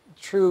it's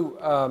true,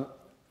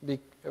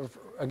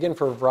 again,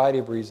 for a variety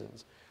of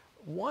reasons.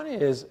 One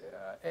is,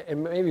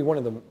 and maybe one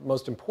of the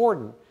most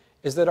important,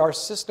 is that our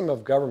system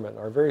of government,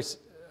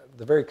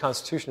 the very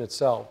Constitution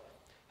itself,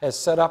 has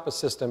set up a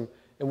system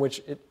in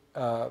which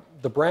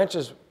the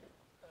branches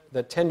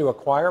that tend to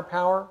acquire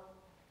power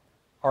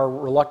are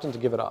reluctant to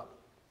give it up.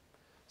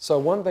 So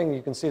one thing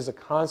you can see as a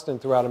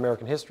constant throughout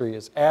American history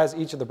is as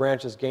each of the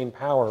branches gain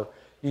power,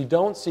 you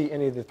don't see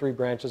any of the three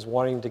branches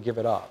wanting to give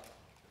it up.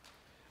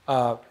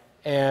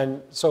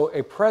 And so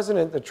a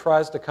president that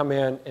tries to come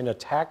in and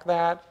attack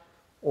that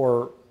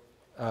or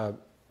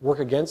work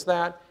against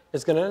that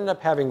is going to end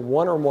up having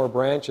one or more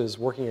branches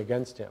working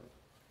against him.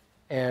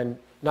 And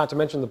not to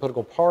mention the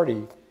political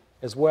party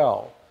as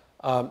well.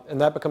 And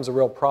that becomes a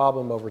real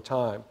problem over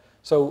time.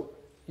 So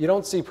you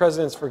don't see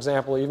presidents, for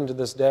example, even to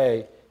this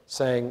day,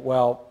 saying,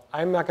 well,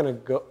 I'm not going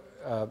to go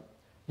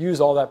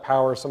use all that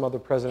power some other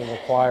president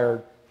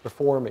acquired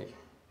before me.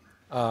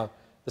 The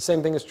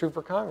same thing is true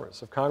for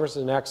Congress. If Congress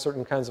enacts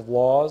certain kinds of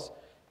laws,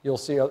 you'll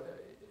see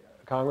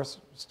Congress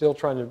still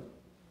trying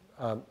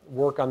to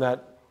work on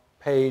that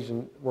page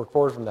and work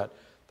forward from that.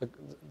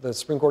 The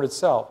Supreme Court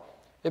itself,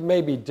 it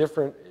may be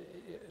different,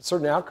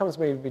 certain outcomes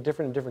may be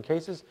different in different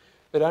cases,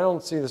 but I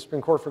don't see the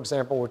Supreme Court, for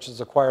example, which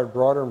has acquired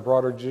broader and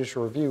broader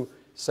judicial review,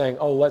 saying,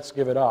 oh, let's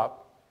give it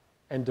up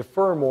and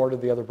defer more to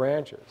the other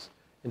branches.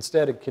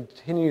 Instead, it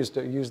continues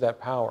to use that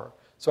power.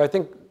 So I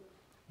think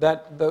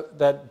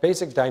that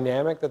basic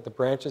dynamic that the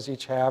branches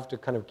each have to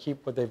kind of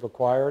keep what they've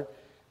acquired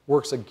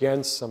works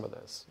against some of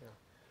this. Yeah.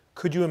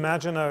 Could you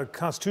imagine a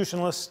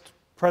constitutionalist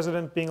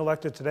president being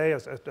elected today,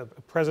 as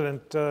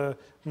President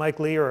Mike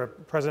Lee or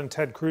President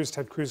Ted Cruz?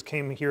 Ted Cruz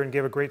came here and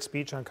gave a great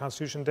speech on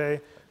Constitution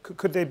Day.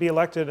 Could they be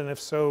elected, and if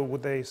so,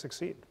 would they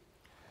succeed?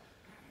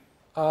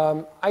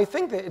 I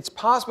think that it's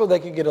possible they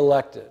could get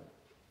elected.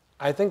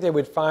 I think they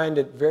would find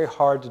it very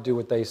hard to do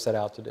what they set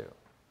out to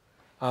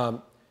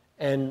do.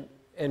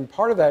 And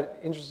part of that,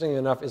 interestingly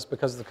enough, is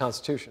because of the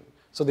Constitution.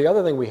 So the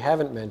other thing we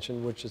haven't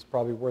mentioned, which is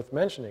probably worth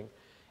mentioning,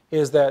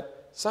 is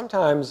that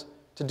sometimes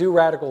to do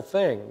radical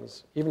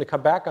things, even to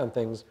cut back on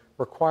things,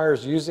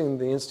 requires using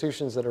the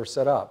institutions that are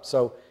set up.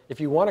 So if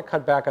you want to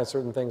cut back on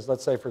certain things,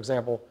 let's say, for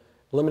example,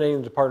 eliminating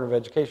the Department of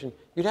Education,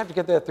 you'd have to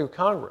get that through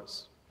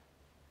Congress.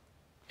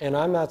 And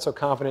I'm not so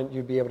confident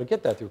you'd be able to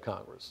get that through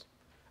Congress.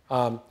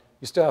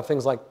 You still have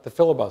things like the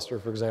filibuster,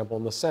 for example,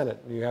 in the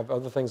Senate. You have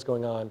other things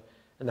going on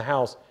in the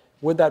House.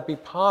 Would that be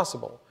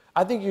possible?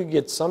 I think you'd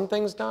get some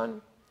things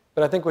done,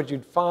 but I think what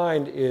you'd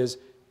find is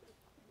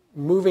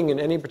moving in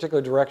any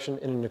particular direction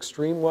in an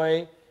extreme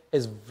way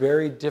is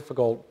very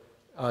difficult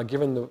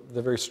given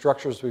the very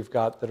structures we've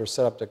got that are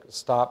set up to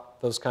stop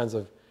those kinds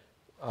of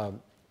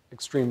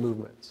extreme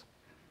movements.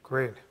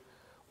 Great.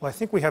 Well, I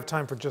think we have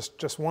time for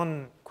just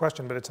one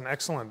question, but it's an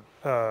excellent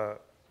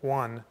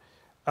one.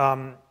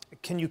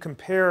 Can you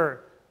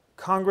compare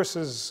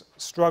Congress's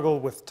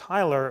struggle with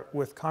Tyler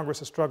with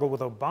Congress's struggle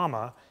with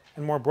Obama?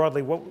 And more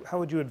broadly, how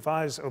would you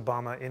advise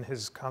Obama in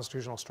his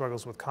constitutional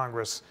struggles with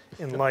Congress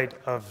in light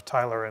of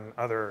Tyler and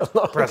other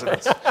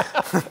presidents?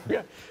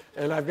 Yeah.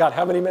 And I've got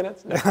how many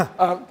minutes?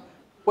 No.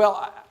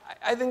 Well,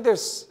 I think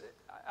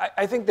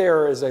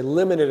there is a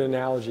limited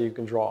analogy you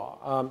can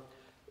draw.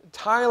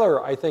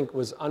 Tyler, I think,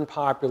 was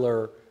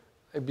unpopular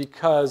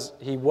because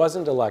he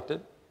wasn't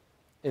elected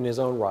in his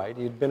own right.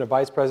 He'd been a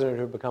vice president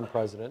who had become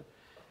president.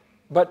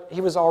 But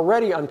he was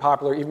already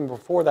unpopular even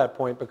before that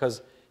point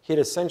because he had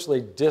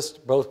essentially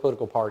dissed both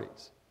political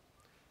parties.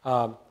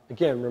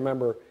 Again,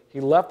 remember,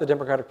 he left the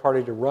Democratic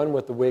Party to run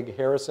with the Whig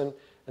Harrison,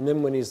 and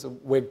then when he's the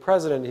Whig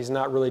president, he's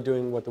not really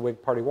doing what the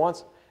Whig Party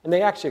wants, and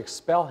they actually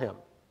expel him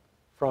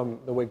from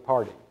the Whig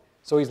Party.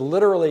 So he's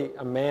literally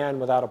a man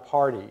without a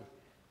party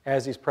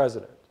as he's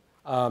president.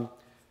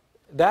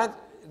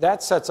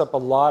 That sets up a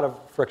lot of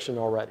friction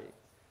already.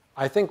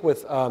 I think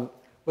with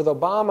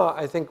Obama,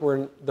 I think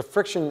the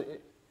friction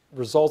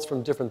results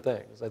from different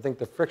things. I think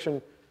the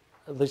friction,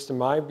 at least in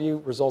my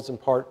view, results in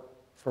part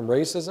from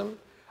racism.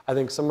 I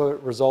think some of it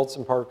results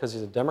in part because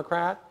he's a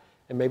Democrat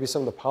and maybe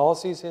some of the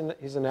policies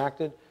he's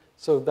enacted.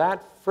 So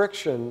that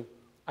friction,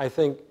 I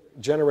think,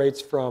 generates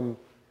from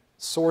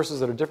sources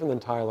that are different than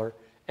Tyler,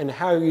 and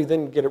how you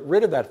then get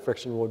rid of that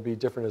friction would be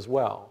different as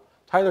well.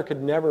 Tyler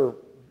could never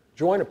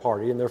join a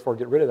party and therefore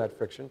get rid of that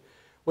friction.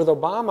 With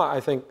Obama,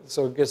 I think,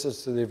 so it gets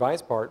us to the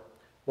advice part,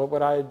 what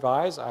would I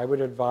advise? I would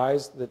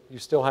advise that you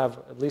still have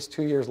at least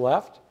 2 years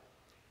left,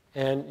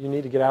 and you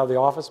need to get out of the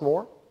office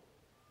more.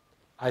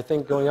 I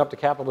think going up to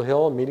Capitol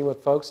Hill and meeting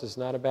with folks is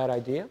not a bad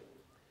idea.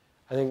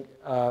 I think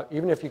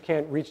even if you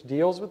can't reach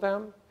deals with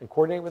them and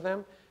coordinate with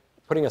them,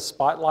 putting a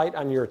spotlight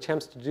on your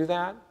attempts to do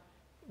that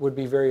would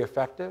be very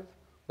effective,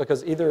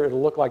 because either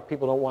it'll look like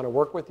people don't want to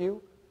work with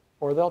you,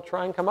 or they'll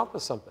try and come up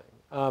with something.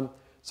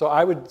 So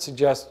I would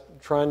suggest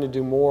trying to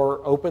do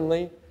more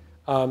openly,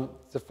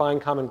 to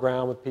find common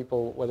ground with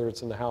people, whether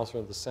it's in the House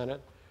or the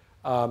Senate.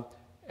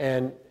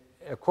 And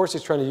of course,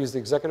 he's trying to use the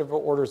executive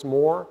orders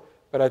more,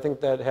 but I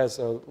think that has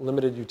a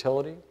limited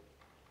utility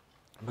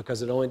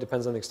because it only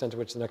depends on the extent to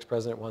which the next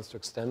president wants to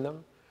extend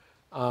them.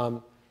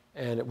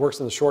 And it works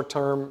in the short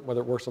term.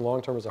 Whether it works in the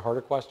long term is a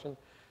harder question.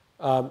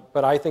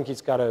 But I think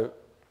he's got to,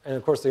 and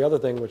of course the other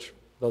thing, which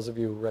those of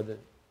you who read the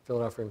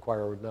Philadelphia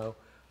Inquirer would know,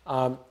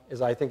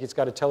 is I think he's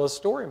got to tell his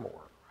story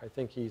more. I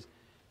think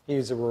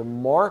he's a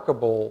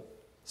remarkable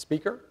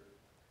speaker.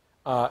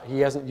 He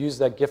hasn't used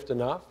that gift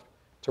enough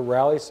to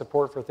rally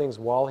support for things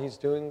while he's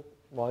trying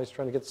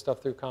to get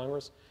stuff through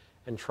Congress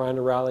and trying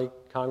to rally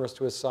Congress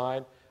to his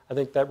side. I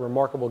think that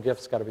remarkable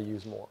gift's got to be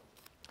used more.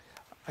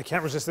 I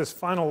can't resist this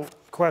final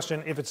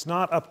question. If it's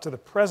not up to the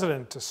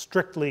president to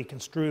strictly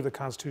construe the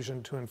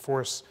Constitution to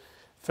enforce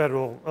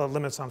federal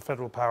limits on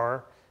federal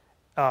power,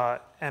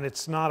 and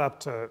it's not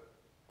up to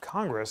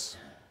Congress,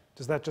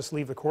 does that just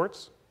leave the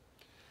courts?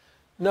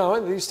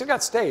 No, you still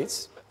got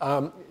states.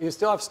 You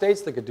still have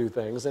states that could do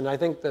things, and I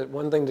think that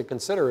one thing to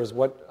consider is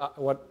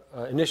what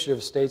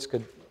initiatives states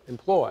could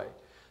employ.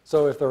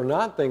 So if there are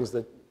not things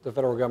that the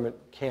federal government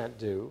can't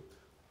do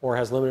or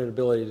has limited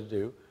ability to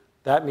do,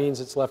 that means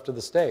it's left to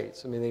the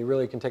states. I mean, they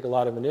really can take a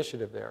lot of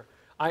initiative there.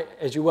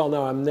 As you well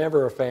know, I'm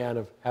never a fan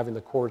of having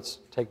the courts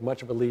take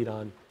much of a lead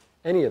on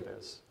any of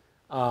this.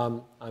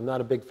 I'm not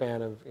a big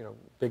fan of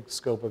big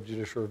scope of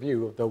judicial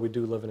review, though we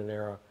do live in an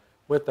era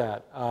with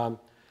that.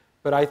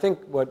 But I think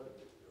what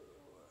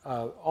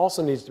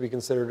also needs to be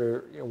considered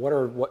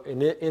are what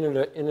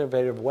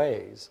innovative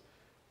ways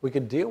we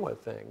could deal with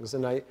things.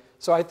 And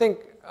so I think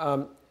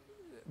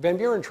Van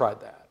Buren tried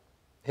that.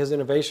 His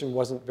innovation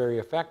wasn't very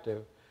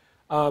effective.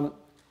 And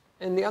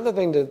the other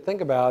thing to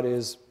think about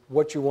is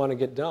what you want to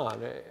get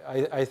done.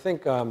 I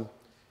think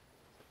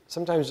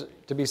sometimes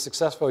to be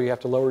successful, you have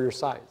to lower your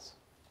sights.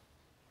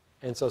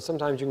 And so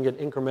sometimes you can get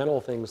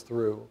incremental things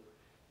through.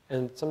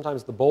 And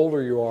sometimes the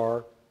bolder you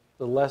are,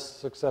 the less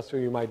successful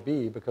you might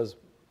be, because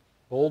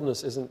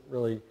boldness isn't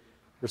really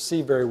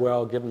received very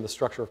well given the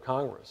structure of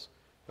Congress.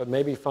 But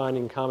maybe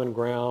finding common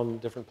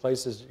ground, different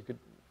places, you could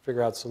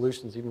figure out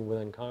solutions even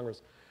within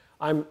Congress.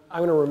 I'm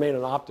going to remain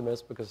an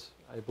optimist because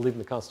I believe in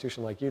the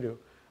Constitution like you do.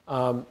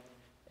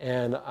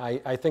 And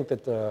I think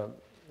that the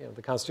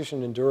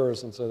Constitution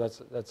endures, and so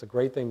that's a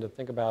great thing to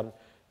think about.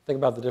 Think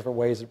about the different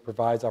ways it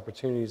provides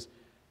opportunities.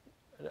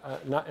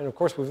 And of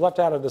course, we've left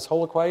out of this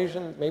whole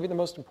equation maybe the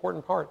most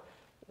important part,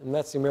 and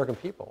that's the American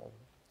people.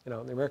 The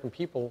American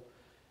people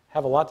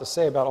have a lot to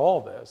say about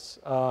all this,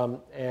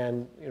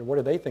 and what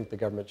do they think the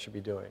government should be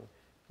doing?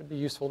 It would be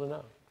useful to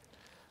know.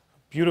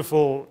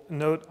 Beautiful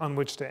note on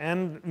which to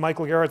end.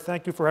 Michael Gerhardt,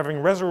 thank you for having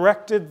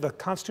resurrected the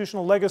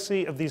constitutional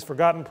legacy of these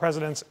forgotten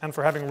presidents and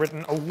for having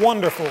written a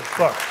wonderful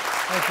book.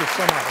 Thank you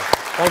so much.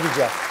 Thank you,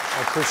 Jeff.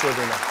 I appreciate it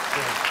very much.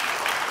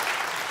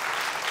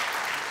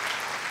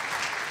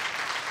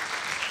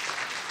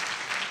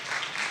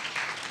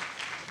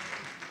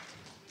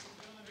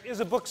 There is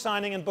a book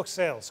signing and book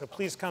sale, so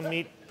please come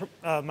meet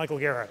Michael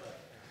Gerhardt.